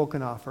this world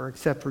can offer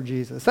except for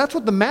Jesus. That's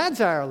what the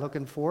Magi are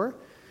looking for.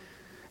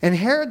 And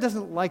Herod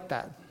doesn't like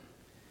that.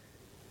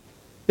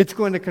 It's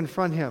going to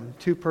confront him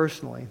too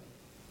personally.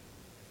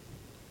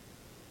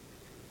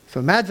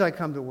 So Magi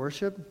come to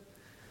worship,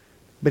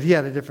 but he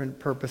had a different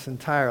purpose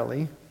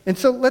entirely. And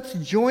so let's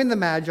join the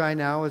Magi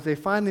now as they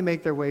finally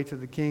make their way to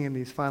the king in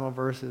these final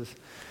verses.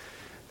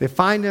 They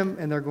find him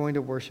and they're going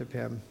to worship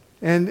him.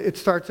 And it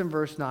starts in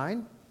verse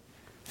 9,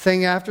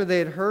 saying after they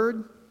had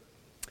heard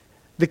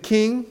the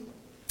king,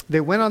 they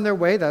went on their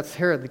way, that's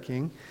Herod the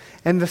king,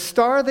 and the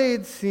star they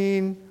had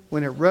seen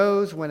when it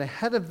rose went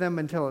ahead of them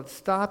until it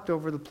stopped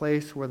over the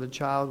place where the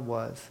child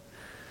was.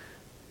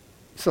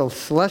 So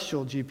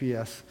celestial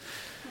GPS.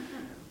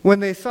 When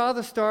they saw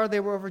the star, they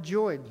were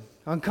overjoyed.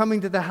 On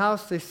coming to the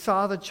house, they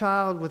saw the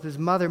child with his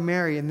mother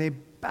Mary, and they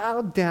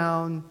bowed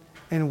down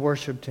and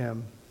worshipped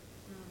him.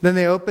 Then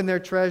they opened their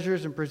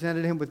treasures and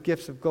presented him with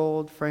gifts of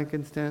gold,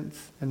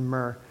 frankincense, and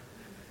myrrh.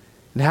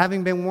 And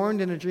having been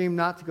warned in a dream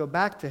not to go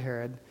back to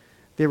Herod,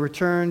 they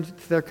returned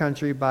to their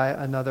country by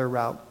another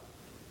route.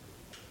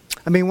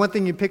 I mean, one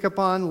thing you pick up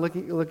on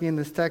looking in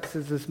this text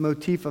is this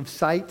motif of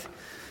sight.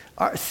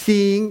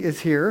 Seeing is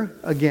here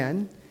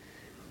again.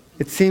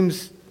 It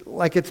seems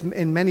like it's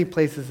in many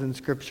places in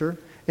Scripture.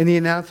 In the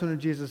announcement of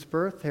Jesus'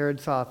 birth, Herod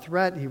saw a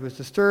threat. He was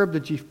disturbed. The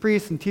chief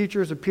priests and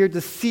teachers appeared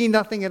to see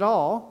nothing at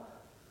all.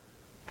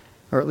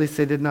 or at least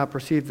they did not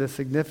perceive the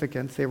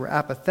significance. They were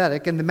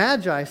apathetic. And the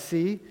Magi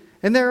see,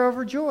 and they're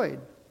overjoyed.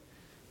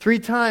 3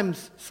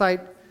 times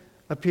sight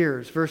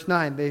appears. Verse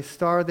 9, the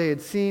star they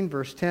had seen.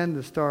 Verse 10,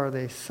 the star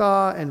they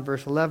saw. And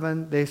verse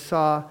 11, they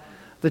saw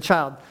the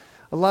child.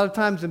 A lot of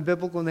times in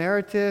biblical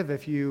narrative,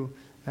 if you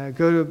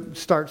go to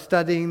start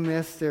studying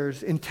this,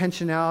 there's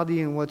intentionality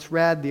in what's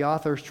read. The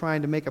author's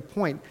trying to make a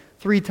point.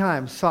 3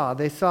 times saw,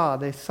 they saw,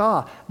 they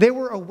saw. They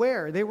were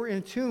aware. They were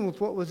in tune with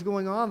what was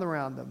going on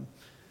around them.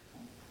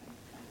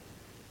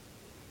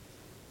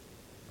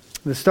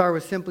 The star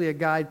was simply a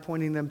guide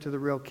pointing them to the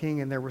real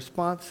king, and their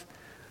response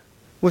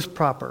was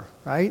proper,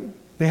 right?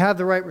 They had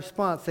the right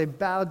response. They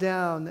bowed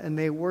down and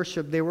they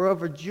worshiped. They were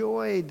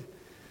overjoyed.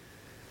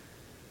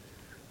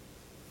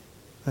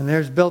 And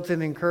there's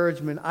built-in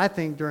encouragement, I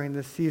think, during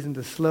this season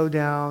to slow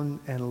down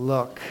and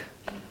look.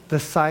 The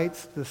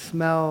sights, the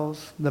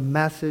smells, the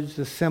message,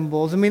 the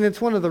symbols. I mean,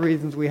 it's one of the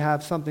reasons we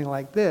have something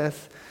like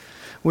this,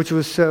 which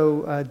was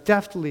so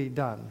deftly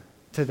done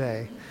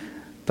today.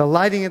 The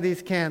lighting of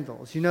these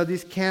candles. You know,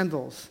 these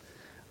candles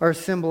are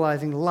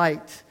symbolizing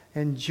light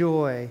and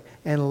joy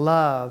and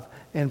love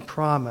and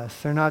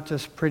promise. They're not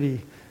just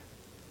pretty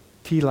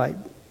tea light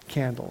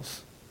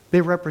candles.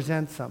 They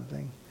represent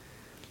something.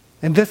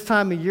 And this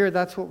time of year,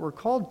 that's what we're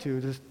called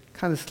to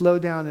kind of slow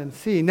down and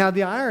see. Now,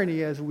 the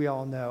irony, as we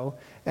all know,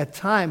 at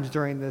times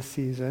during this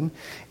season,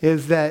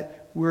 is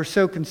that we're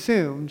so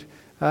consumed,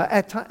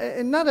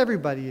 and not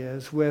everybody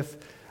is,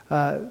 with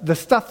the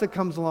stuff that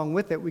comes along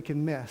with it, we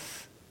can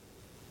miss.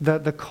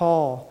 The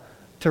call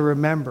to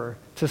remember,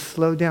 to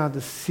slow down,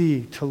 to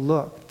see, to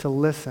look, to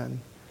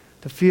listen,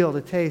 to feel,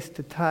 to taste,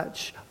 to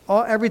touch,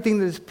 everything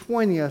that is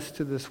pointing us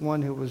to this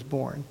one who was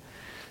born.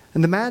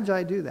 And the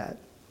Magi do that.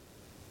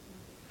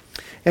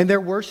 And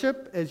their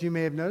worship, as you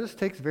may have noticed,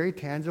 takes very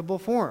tangible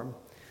form.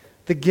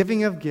 The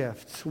giving of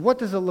gifts. What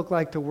does it look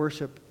like to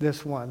worship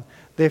this one?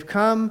 They've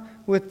come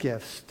with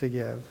gifts to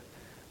give.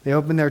 They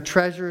open their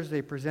treasures,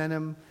 they present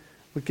them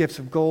with gifts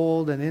of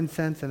gold and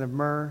incense and of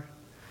myrrh.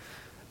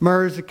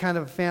 Myrrh is a kind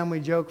of a family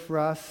joke for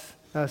us.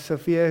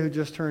 Sophia, who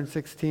just turned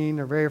 16,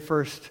 her very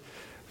first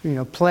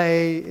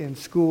play in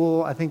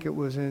school, I think it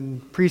was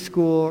in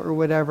preschool or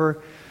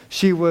whatever,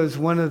 she was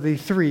one of the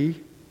 3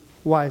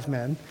 wise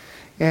men.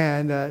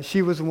 And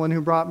she was the one who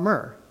brought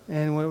myrrh.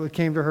 And when it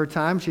came to her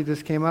time, she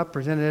just came up,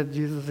 presented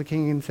Jesus the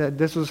King, and said,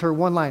 this was her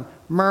one line,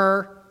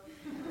 myrrh.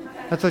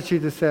 That's what she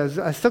just says.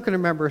 I still can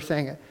remember her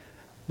saying it.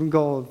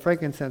 Gold,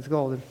 frankincense,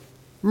 gold,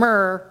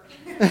 myrrh.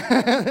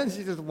 And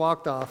she just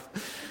walked off.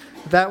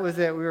 That was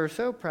it. We were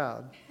so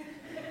proud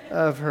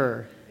of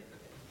her.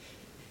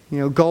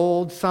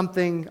 Gold,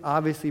 something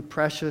obviously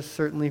precious,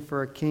 certainly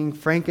for a king.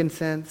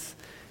 Frankincense,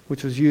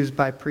 which was used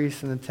by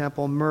priests in the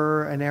temple.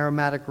 Myrrh, an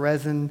aromatic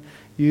resin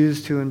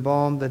used to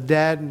embalm the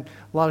dead. And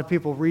a lot of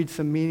people read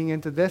some meaning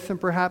into this, and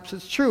perhaps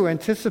it's true,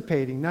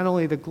 anticipating not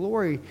only the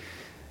glory,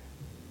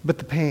 but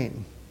the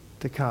pain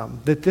to come.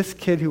 That this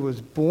kid who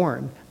was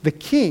born, the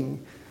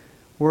king,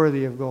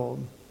 worthy of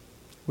gold,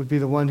 would be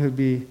the one who'd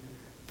be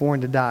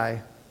born to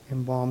die,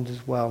 embalmed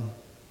as well.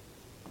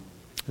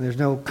 And there's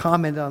no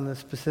comment on the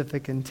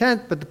specific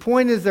intent, but the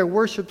point is their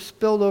worship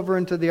spilled over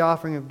into the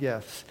offering of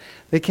gifts.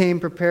 They came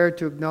prepared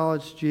to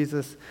acknowledge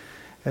Jesus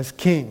as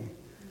king.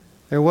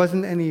 There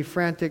wasn't any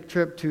frantic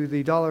trip to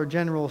the Dollar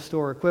General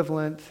store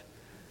equivalent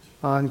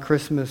on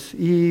Christmas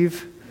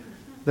Eve,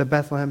 the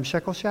Bethlehem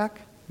Shekel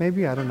Shack,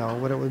 maybe? I don't know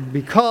what it would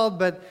be called,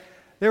 but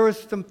there was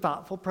some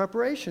thoughtful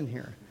preparation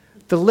here.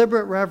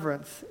 Deliberate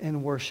reverence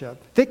in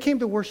worship. They came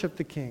to worship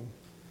the king.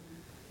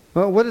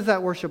 Well, what does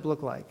that worship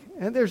look like?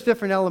 And there's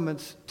different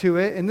elements to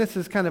it, and this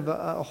is kind of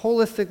a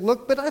holistic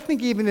look, but I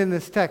think even in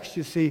this text,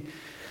 you see,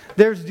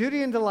 there's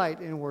duty and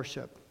delight in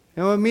worship.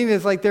 And what I mean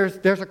is like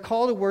there's a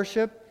call to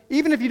worship,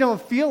 even if you don't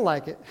feel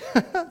like it.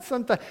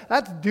 Sometimes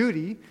that's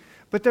duty,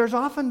 but there's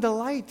often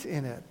delight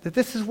in it, that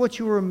this is what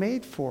you were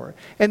made for.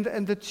 And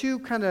the two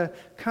kind of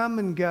come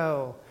and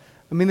go.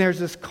 I mean, there's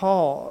this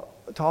call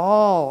to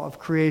all of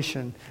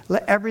creation.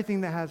 Let everything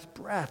that has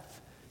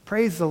breath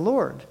praise the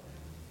Lord.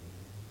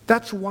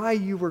 That's why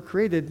you were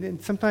created.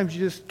 And sometimes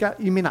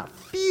you may not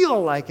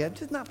feel like it,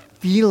 just not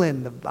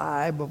feeling the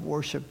vibe of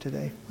worship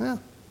today.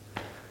 Well,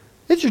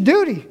 it's your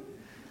duty.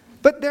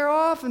 But there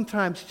are often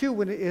times, too,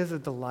 when it is a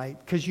delight,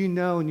 because you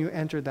know and you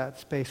enter that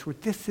space where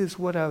this is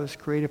what I was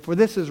created for.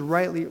 This is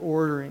rightly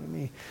ordering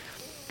me.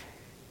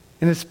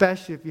 And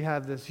especially if you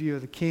have this view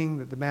of the king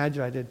that the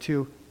Magi did,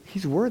 too,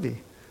 he's worthy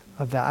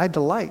of that. I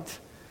delight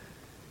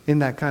in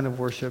that kind of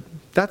worship.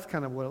 That's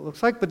kind of what it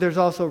looks like. But there's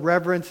also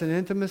reverence and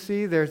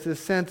intimacy. There's this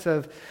sense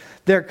of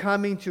they're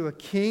coming to a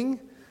king,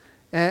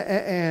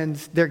 and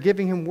they're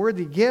giving him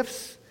worthy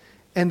gifts,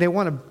 and they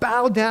want to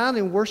bow down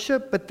and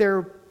worship, but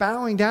they're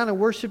bowing down and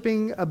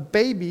worshiping a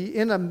baby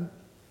in a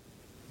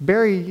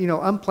very,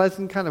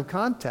 unpleasant kind of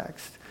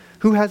context,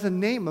 who has a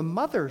name, a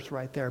mother's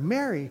right there,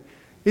 Mary.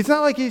 It's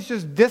not like he's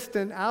just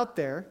distant out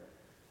there.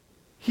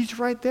 He's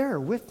right there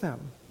with them.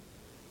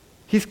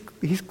 He's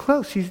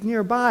close. He's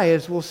nearby,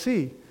 as we'll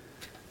see.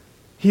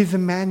 He's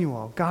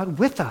Emmanuel, God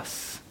with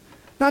us.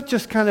 Not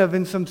just kind of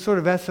in some sort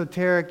of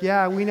esoteric,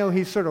 yeah, we know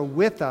he's sort of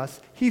with us.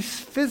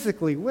 He's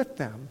physically with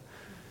them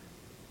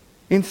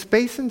in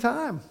space and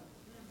time.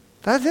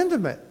 That's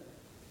intimate.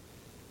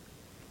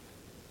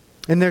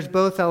 And there's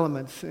both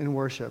elements in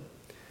worship.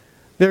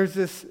 There's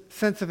this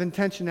sense of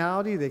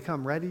intentionality. They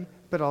come ready,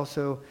 but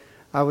also,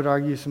 I would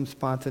argue, some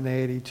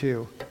spontaneity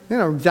too. They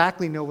don't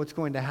exactly know what's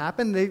going to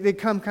happen. They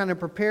come kind of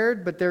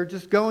prepared, but they're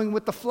just going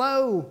with the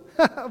flow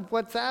of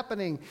what's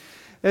happening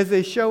as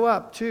they show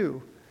up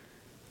too.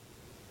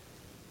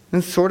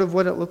 And sort of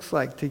what it looks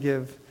like to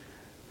give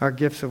our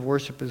gifts of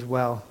worship as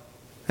well.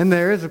 And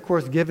there is, of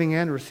course, giving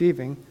and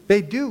receiving.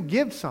 They do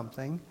give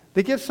something.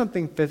 They give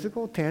something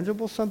physical,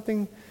 tangible,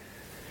 something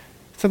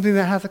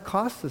that has a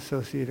cost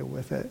associated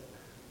with it.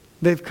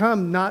 They've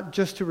come not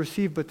just to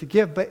receive, but to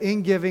give. But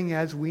in giving,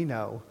 as we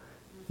know,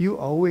 you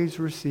always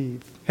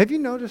receive. Have you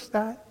noticed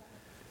that?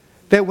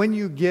 That when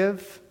you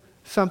give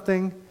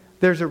something,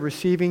 there's a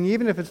receiving,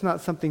 even if it's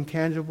not something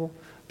tangible,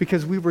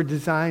 because we were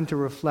designed to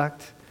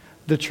reflect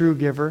the true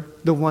giver,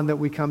 the one that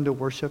we come to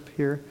worship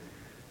here.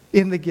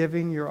 In the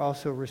giving, you're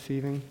also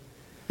receiving.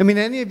 I mean,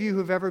 any of you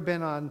who've ever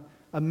been on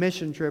a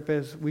mission trip,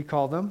 as we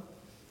call them,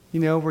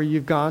 where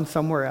you've gone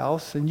somewhere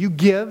else and you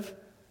give,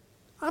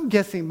 I'm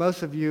guessing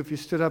most of you, if you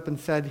stood up and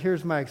said,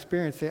 here's my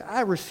experience, say,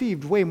 I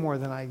received way more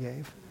than I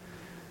gave.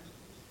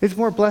 It's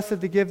more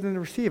blessed to give than to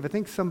receive. I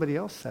think somebody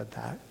else said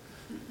that.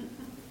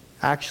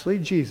 Actually,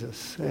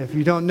 Jesus. If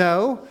you don't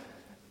know,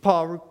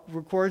 Paul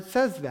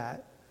says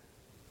that.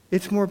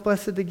 It's more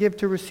blessed to give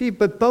to receive,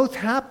 but both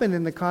happen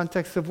in the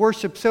context of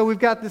worship. So we've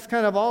got this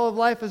kind of all of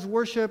life as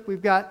worship.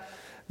 We've got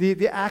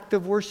the act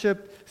of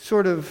worship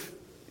sort of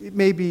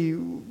maybe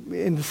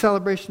in the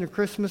celebration of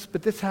Christmas,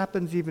 but this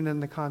happens even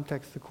in the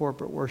context of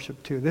corporate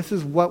worship too. This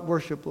is what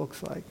worship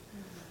looks like.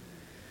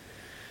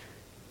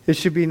 It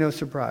should be no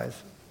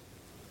surprise.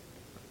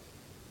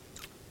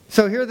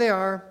 So here they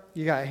are.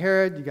 You got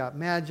Herod, you got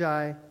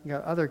Magi, you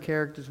got other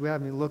characters we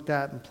haven't even looked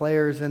at and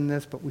players in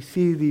this, but we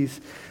see these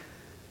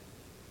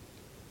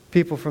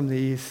people from the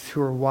east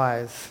who are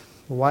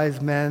wise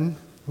men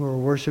who are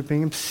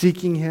worshiping him,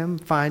 seeking him,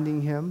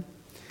 finding him.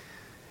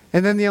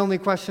 And then the only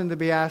question to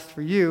be asked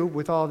for you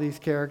with all these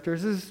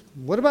characters is,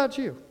 what about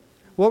you?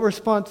 What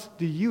response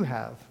do you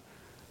have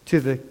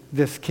to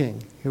this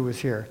king who was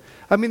here?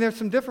 I mean, there's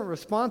some different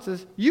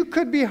responses. You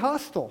could be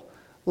hostile,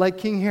 like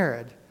King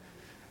Herod.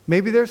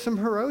 Maybe there's some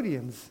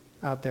Herodians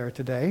out there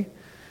today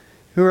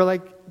who are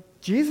like,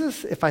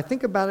 Jesus, if I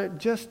think about it,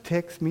 just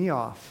ticks me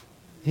off.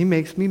 He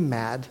makes me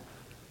mad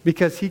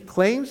because he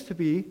claims to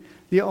be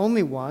the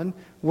only one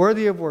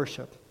worthy of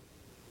worship.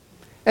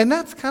 And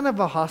that's kind of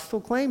a hostile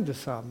claim to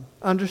some,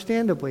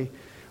 understandably.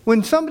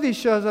 When somebody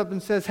shows up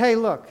and says, hey,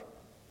 look,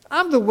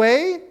 I'm the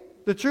way,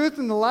 the truth,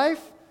 and the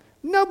life.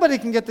 Nobody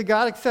can get to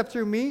God except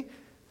through me.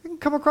 It can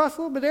come across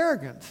a little bit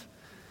arrogant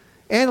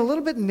and a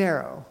little bit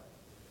narrow,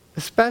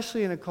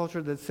 especially in a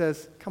culture that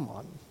says, come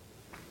on,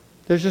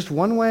 there's just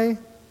one way?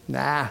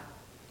 Nah.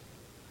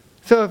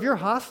 So if you're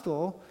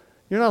hostile,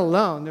 you're not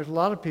alone. There's a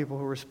lot of people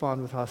who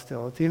respond with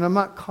hostility. And I'm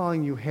not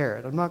calling you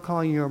Herod. I'm not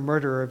calling you a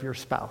murderer of your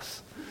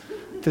spouse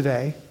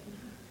today.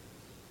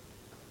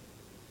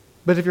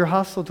 But if you're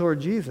hostile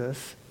toward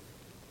Jesus,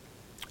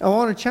 I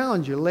want to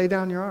challenge you to lay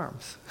down your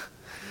arms.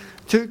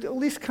 To at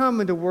least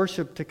come into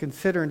worship, to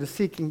consider and to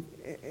seek, and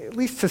at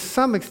least to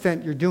some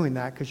extent you're doing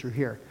that because you're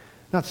here.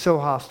 Not so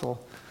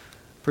hostile,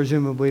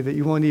 presumably, that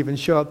you won't even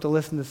show up to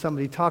listen to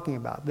somebody talking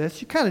about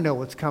this. You kind of know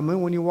what's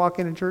coming when you walk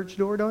in a church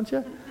door, don't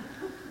you?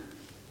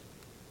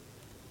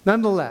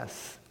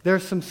 Nonetheless,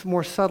 there's some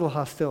more subtle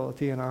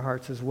hostility in our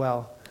hearts as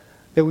well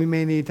that we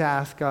may need to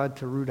ask God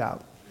to root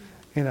out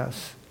in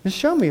us. Just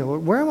show me,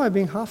 Lord, where am I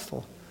being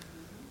hostile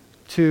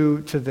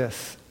to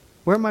this?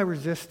 Where am I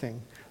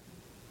resisting?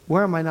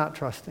 Where am I not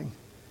trusting?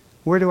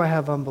 Where do I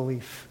have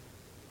unbelief?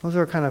 Those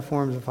are kind of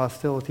forms of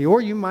hostility.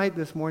 Or you might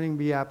this morning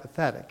be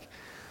apathetic.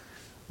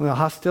 Well,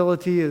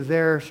 hostility is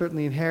there,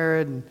 certainly in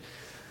Herod and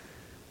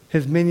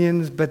his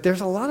minions, but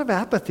there's a lot of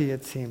apathy,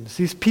 it seems.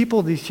 These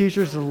people, these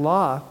teachers of the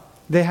law,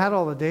 they had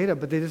all the data,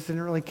 but they just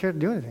didn't really care to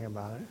do anything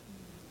about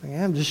it. Like,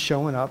 I'm just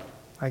showing up,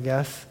 I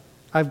guess.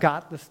 I've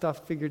got the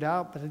stuff figured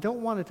out, but I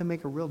don't want it to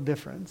make a real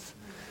difference.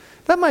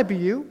 That might be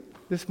you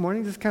this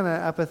morning, just kind of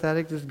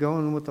apathetic, just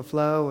going with the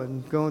flow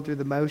and going through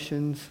the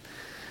motions.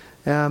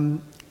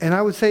 And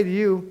I would say to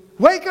you,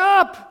 wake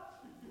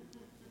up!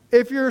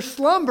 If you're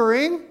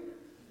slumbering,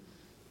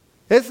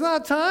 it's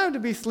not time to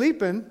be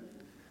sleeping.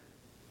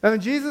 I mean,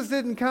 Jesus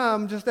didn't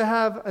come just to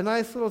have a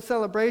nice little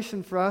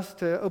celebration for us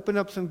to open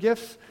up some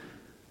gifts.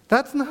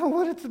 That's not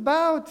what it's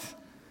about.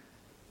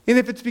 And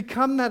if it's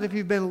become that, if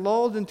you've been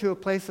lulled into a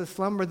place of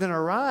slumber, then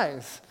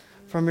arise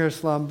from your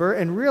slumber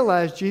and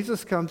realize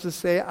Jesus comes to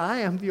say, I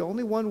am the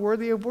only one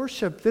worthy of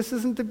worship. This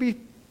isn't to be,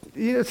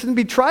 it's to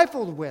be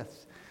trifled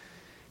with.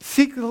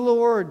 Seek the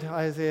Lord,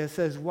 Isaiah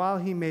says, while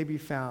he may be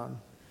found.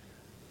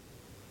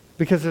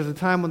 Because there's a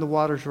time when the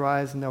waters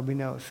rise and there'll be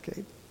no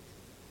escape.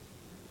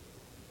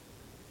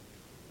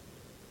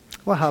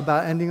 Well, how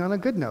about ending on a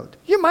good note?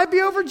 You might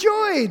be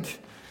overjoyed.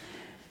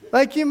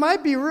 Like you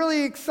might be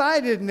really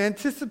excited and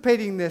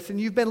anticipating this, and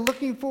you've been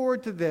looking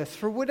forward to this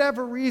for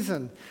whatever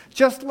reason.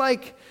 Just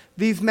like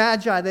these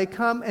magi, they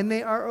come and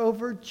they are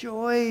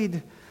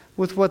overjoyed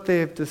with what they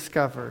have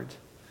discovered.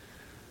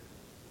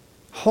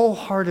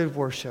 Wholehearted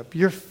worship.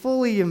 You're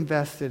fully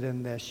invested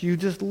in this. You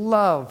just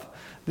love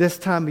this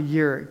time of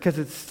year because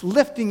it's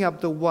lifting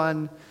up the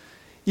one,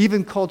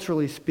 even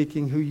culturally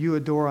speaking, who you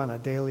adore on a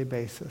daily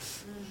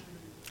basis.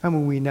 I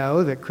mean, we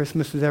know that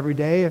Christmas is every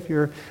day. If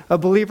you're a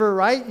believer,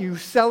 right? You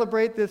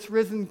celebrate this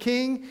risen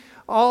King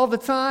all the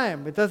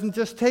time. It doesn't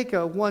just take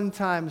a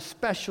one-time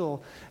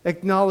special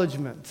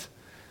acknowledgement.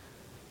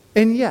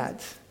 And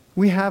yet,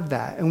 we have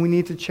that, and we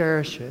need to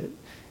cherish it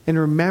and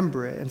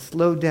remember it and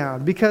slow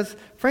down. Because,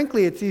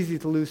 frankly, it's easy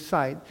to lose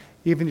sight,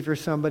 even if you're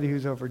somebody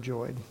who's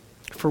overjoyed.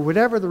 For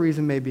whatever the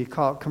reason may be,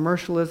 call it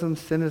commercialism,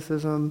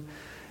 cynicism,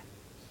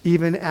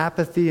 even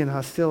apathy and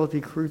hostility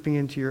creeping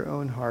into your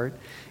own heart,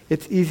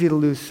 it's easy to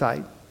lose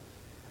sight.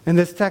 And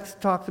this text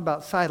talks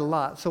about sight a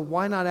lot, so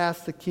why not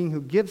ask the King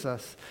who gives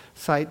us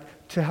sight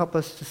to help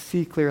us to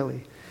see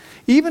clearly?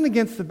 Even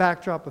against the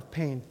backdrop of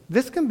pain,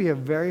 this can be a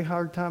very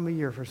hard time of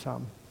year for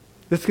some.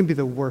 This can be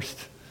the worst.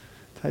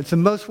 It's the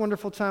most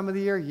wonderful time of the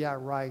year? Yeah,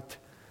 right.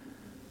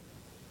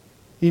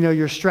 You know,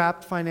 you're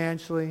strapped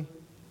financially.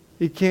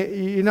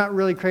 You're not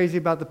really crazy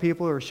about the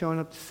people who are showing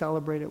up to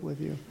celebrate it with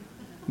you,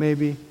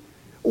 maybe.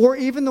 Or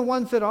even the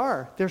ones that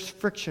are. There's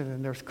friction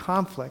and there's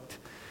conflict.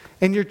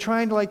 And you're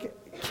trying to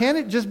can't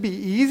it just be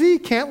easy?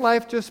 Can't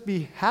life just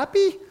be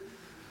happy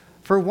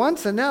for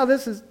once? And now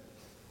this is,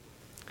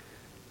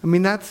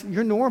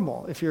 you're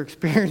normal if you're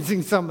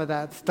experiencing some of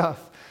that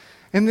stuff.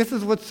 And this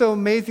is what's so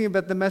amazing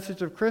about the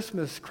message of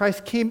Christmas.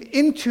 Christ came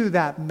into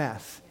that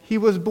mess. He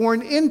was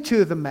born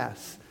into the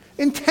mess,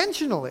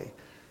 intentionally.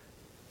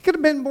 He could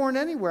have been born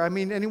anywhere.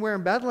 Anywhere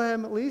in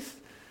Bethlehem at least.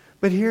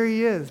 But here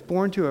he is,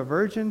 born to a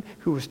virgin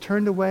who was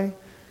turned away,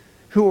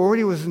 who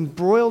already was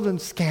embroiled in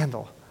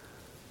scandal,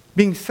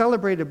 being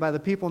celebrated by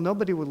the people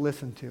nobody would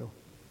listen to.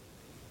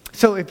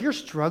 So if you're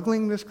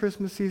struggling this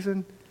Christmas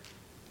season,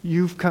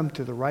 you've come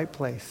to the right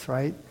place,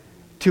 right?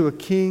 To a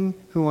King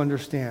who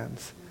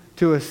understands,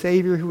 to a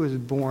Savior who was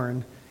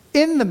born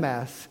in the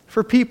mess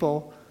for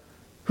people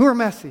who are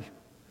messy.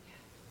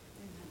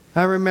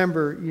 I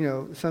remember,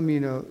 some of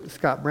you know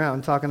Scott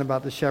Brown talking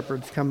about the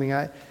shepherds coming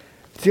out.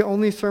 It's the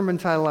only sermon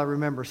title I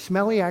remember,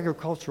 Smelly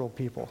Agricultural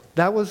People.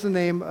 That was the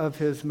name of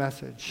his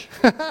message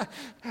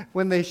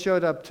when they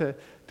showed up to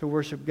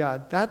worship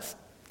God. That's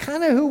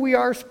kind of who we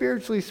are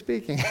spiritually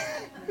speaking,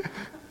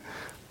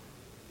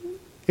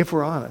 if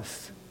we're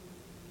honest.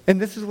 And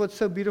this is what's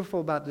so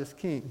beautiful about this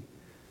King.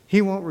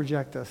 He won't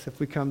reject us if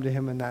we come to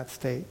him in that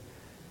state.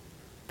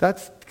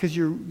 That's because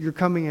you're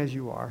coming as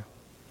you are.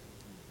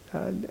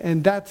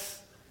 And that's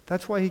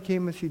why he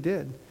came as he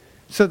did.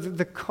 So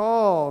the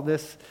call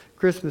this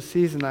Christmas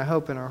season, I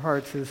hope, in our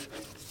hearts is,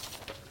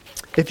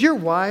 if you're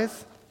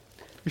wise,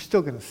 you're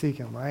still going to seek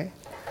him, right?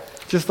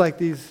 Just like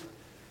these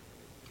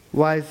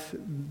wise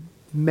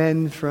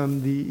men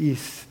from the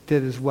East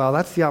did as well.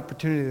 That's the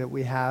opportunity that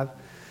we have,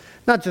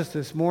 not just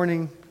this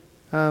morning,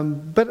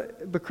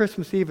 but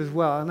Christmas Eve as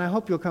well. And I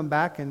hope you'll come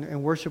back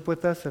and worship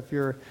with us. If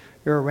you're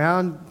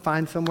around,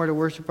 find somewhere to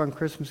worship on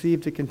Christmas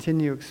Eve to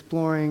continue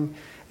exploring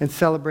and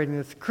celebrating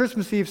this.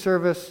 Christmas Eve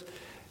service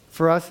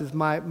for us is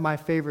my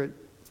favorite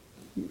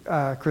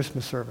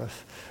Christmas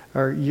service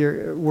or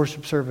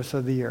worship service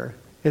of the year.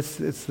 It's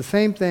the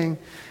same thing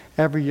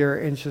every year,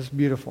 and it's just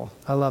beautiful.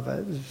 I love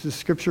it. It's the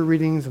scripture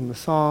readings and the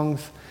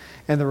songs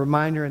and the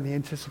reminder and the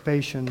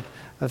anticipation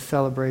of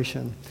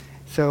celebration.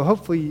 So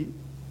hopefully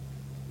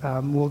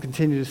we'll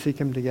continue to seek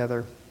him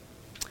together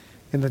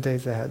in the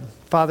days ahead.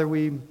 Father,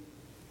 we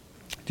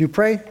do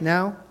pray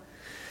now